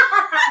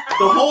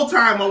 The whole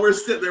time while we're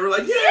sitting there, we're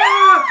like,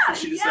 yeah. And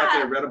she just sat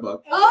there and read a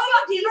book.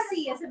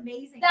 AC/DC is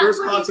amazing. That First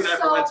would be concert I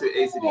ever so went to,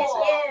 AC/DC.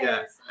 cool.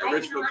 Yeah, at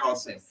Richfield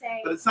Coliseum.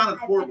 But it sounded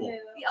horrible.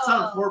 It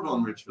sounded horrible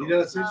in Richfield. You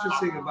know, it's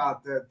interesting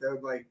about that.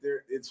 Like,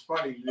 it's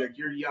funny. Like,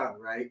 you're young,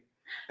 right?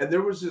 And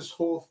there was this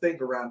whole thing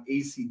around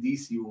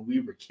AC/DC when we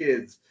were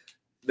kids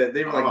that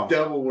they were like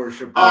devil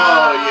worship.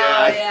 Oh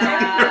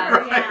yeah.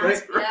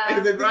 Right?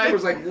 And then there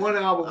was like one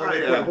album where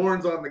they put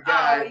horns on the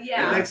guy.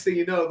 And next thing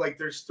you know, like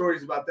there's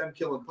stories about them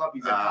killing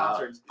puppies at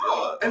concerts.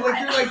 And like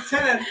you're like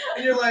 10,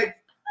 and you're like,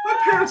 my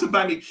parents would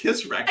buy me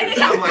Kiss records.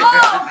 I'm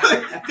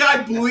like,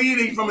 guy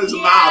bleeding from his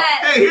mouth.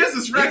 Hey, here's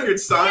this record,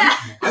 son.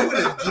 I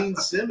went to Gene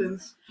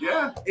Simmons.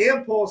 Yeah.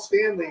 And Paul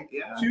Stanley.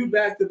 Yeah. 2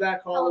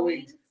 back-to-back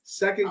Halloween.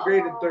 2nd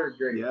grade and 3rd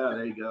grade. Yeah,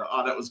 there you go.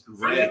 Oh, that was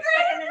great.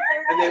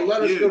 And they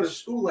let us go to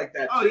school like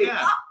that, too. Oh,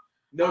 yeah.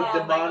 No Oh,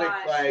 demonic,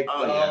 my like,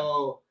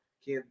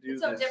 can't do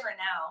It's this. so different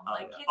now. Oh,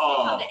 Like, yeah. kids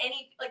can come to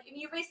any, like,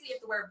 you basically have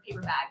to wear a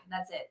paper bag, and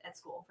that's it at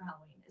school for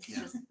Halloween. It's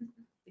just,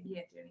 you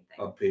can't do anything.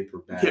 A paper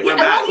bag. You can't wear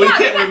masks. Well, you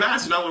can't wear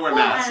masks. You're not allowed to wear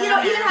masks. You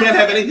know, You can't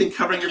have anything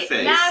covering your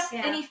face. Mask,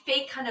 any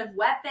fake kind of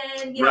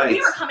weapon. You know,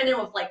 we were coming in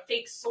with like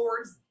fake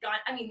swords, gun.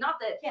 I mean, not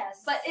that,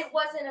 but it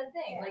wasn't a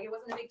thing. Like, it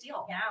wasn't a big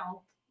deal.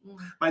 Now,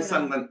 My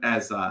son went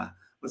as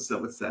what's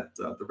that?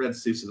 The red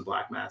suits and the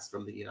black mask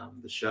from the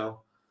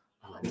show.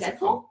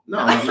 Deadpool?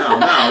 No. That's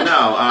what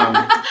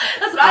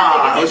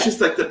I It was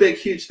just like the big,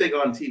 huge thing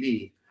on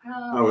TV.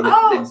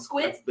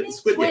 Squid?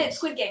 Squid Games.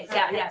 Squid Games.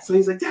 Yeah. So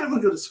he's like, Dad, I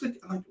want to go to Squid.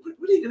 I'm like,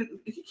 what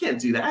You can't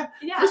do that.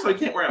 Yeah. First of all, you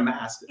can't wear a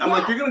mask. I'm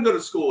like, you're gonna go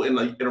to school in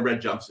a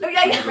red jumpsuit. Oh,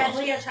 yeah. Red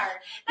leotard.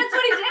 That's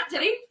what he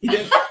did he? He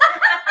did.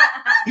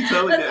 He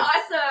totally That's did.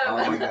 awesome.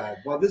 Oh my God!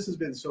 Well, this has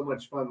been so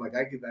much fun. Like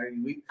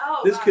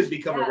Oh, this gosh, could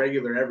become yeah. a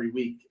regular every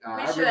week.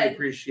 I should. really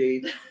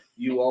appreciate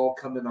you all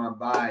coming on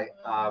by.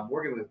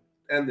 We're gonna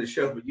end the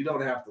show, but you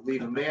don't have to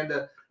leave.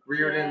 Amanda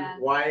Reardon, Yeah.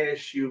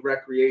 YSU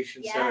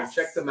Recreation Center. Yes.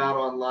 Check them out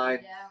online.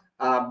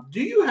 Yeah.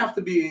 Do you have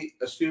to be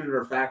a student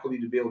or faculty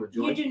to be able to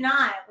join? You do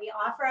not. We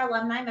offer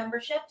alumni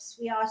memberships.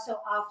 We also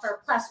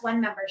offer +1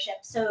 membership.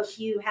 So if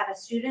you have a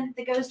student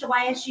that goes to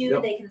YSU,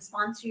 Yep. they can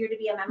sponsor you to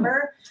be a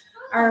member.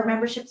 Our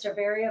memberships are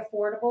very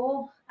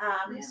affordable.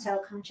 Yeah.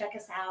 So come check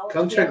us out.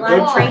 Come We check- have a lot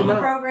go of check training them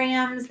out.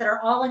 programs that are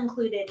all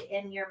included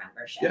in your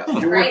membership. Yeah, That's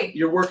great.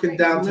 you're working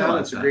downtown.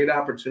 It's a Yeah. great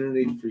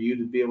opportunity for you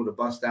to be able to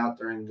bust out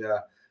during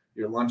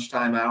your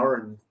lunchtime hour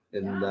and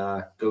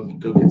go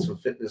get some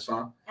fitness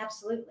on.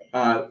 Absolutely.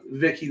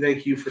 Vicki,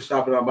 thank you for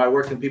stopping on by.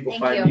 Where can people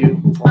Thank find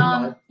you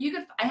online?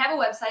 I have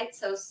a website,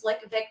 so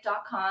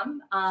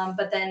slickvic.com.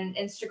 But then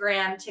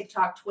Instagram,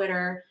 TikTok,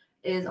 Twitter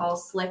is all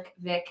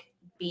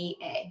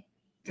slickvicba.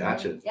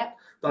 Gotcha. Yep.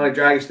 Donnie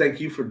Dragus, thank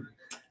you for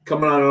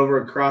coming on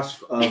over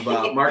across of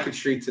Market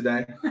Street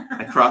today.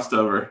 I crossed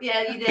over.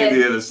 Yeah, you did. Came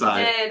to the other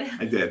side. You did.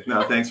 I did.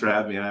 No, thanks for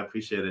having me. I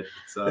appreciate it.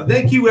 And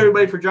thank you,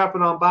 everybody, for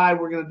dropping on by.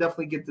 We're going to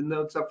definitely get the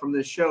notes up from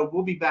this show.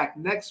 We'll be back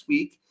next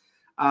week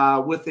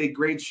with a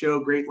great show,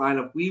 great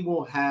lineup. We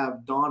will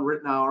have Dawn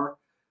Rittenauer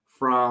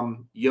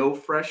from Yo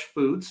Fresh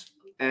Foods.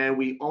 And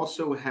we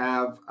also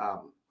have,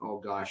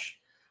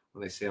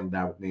 when I say I'm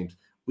bad with names,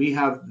 we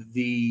have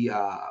the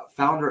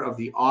founder of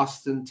the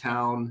Austin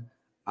Town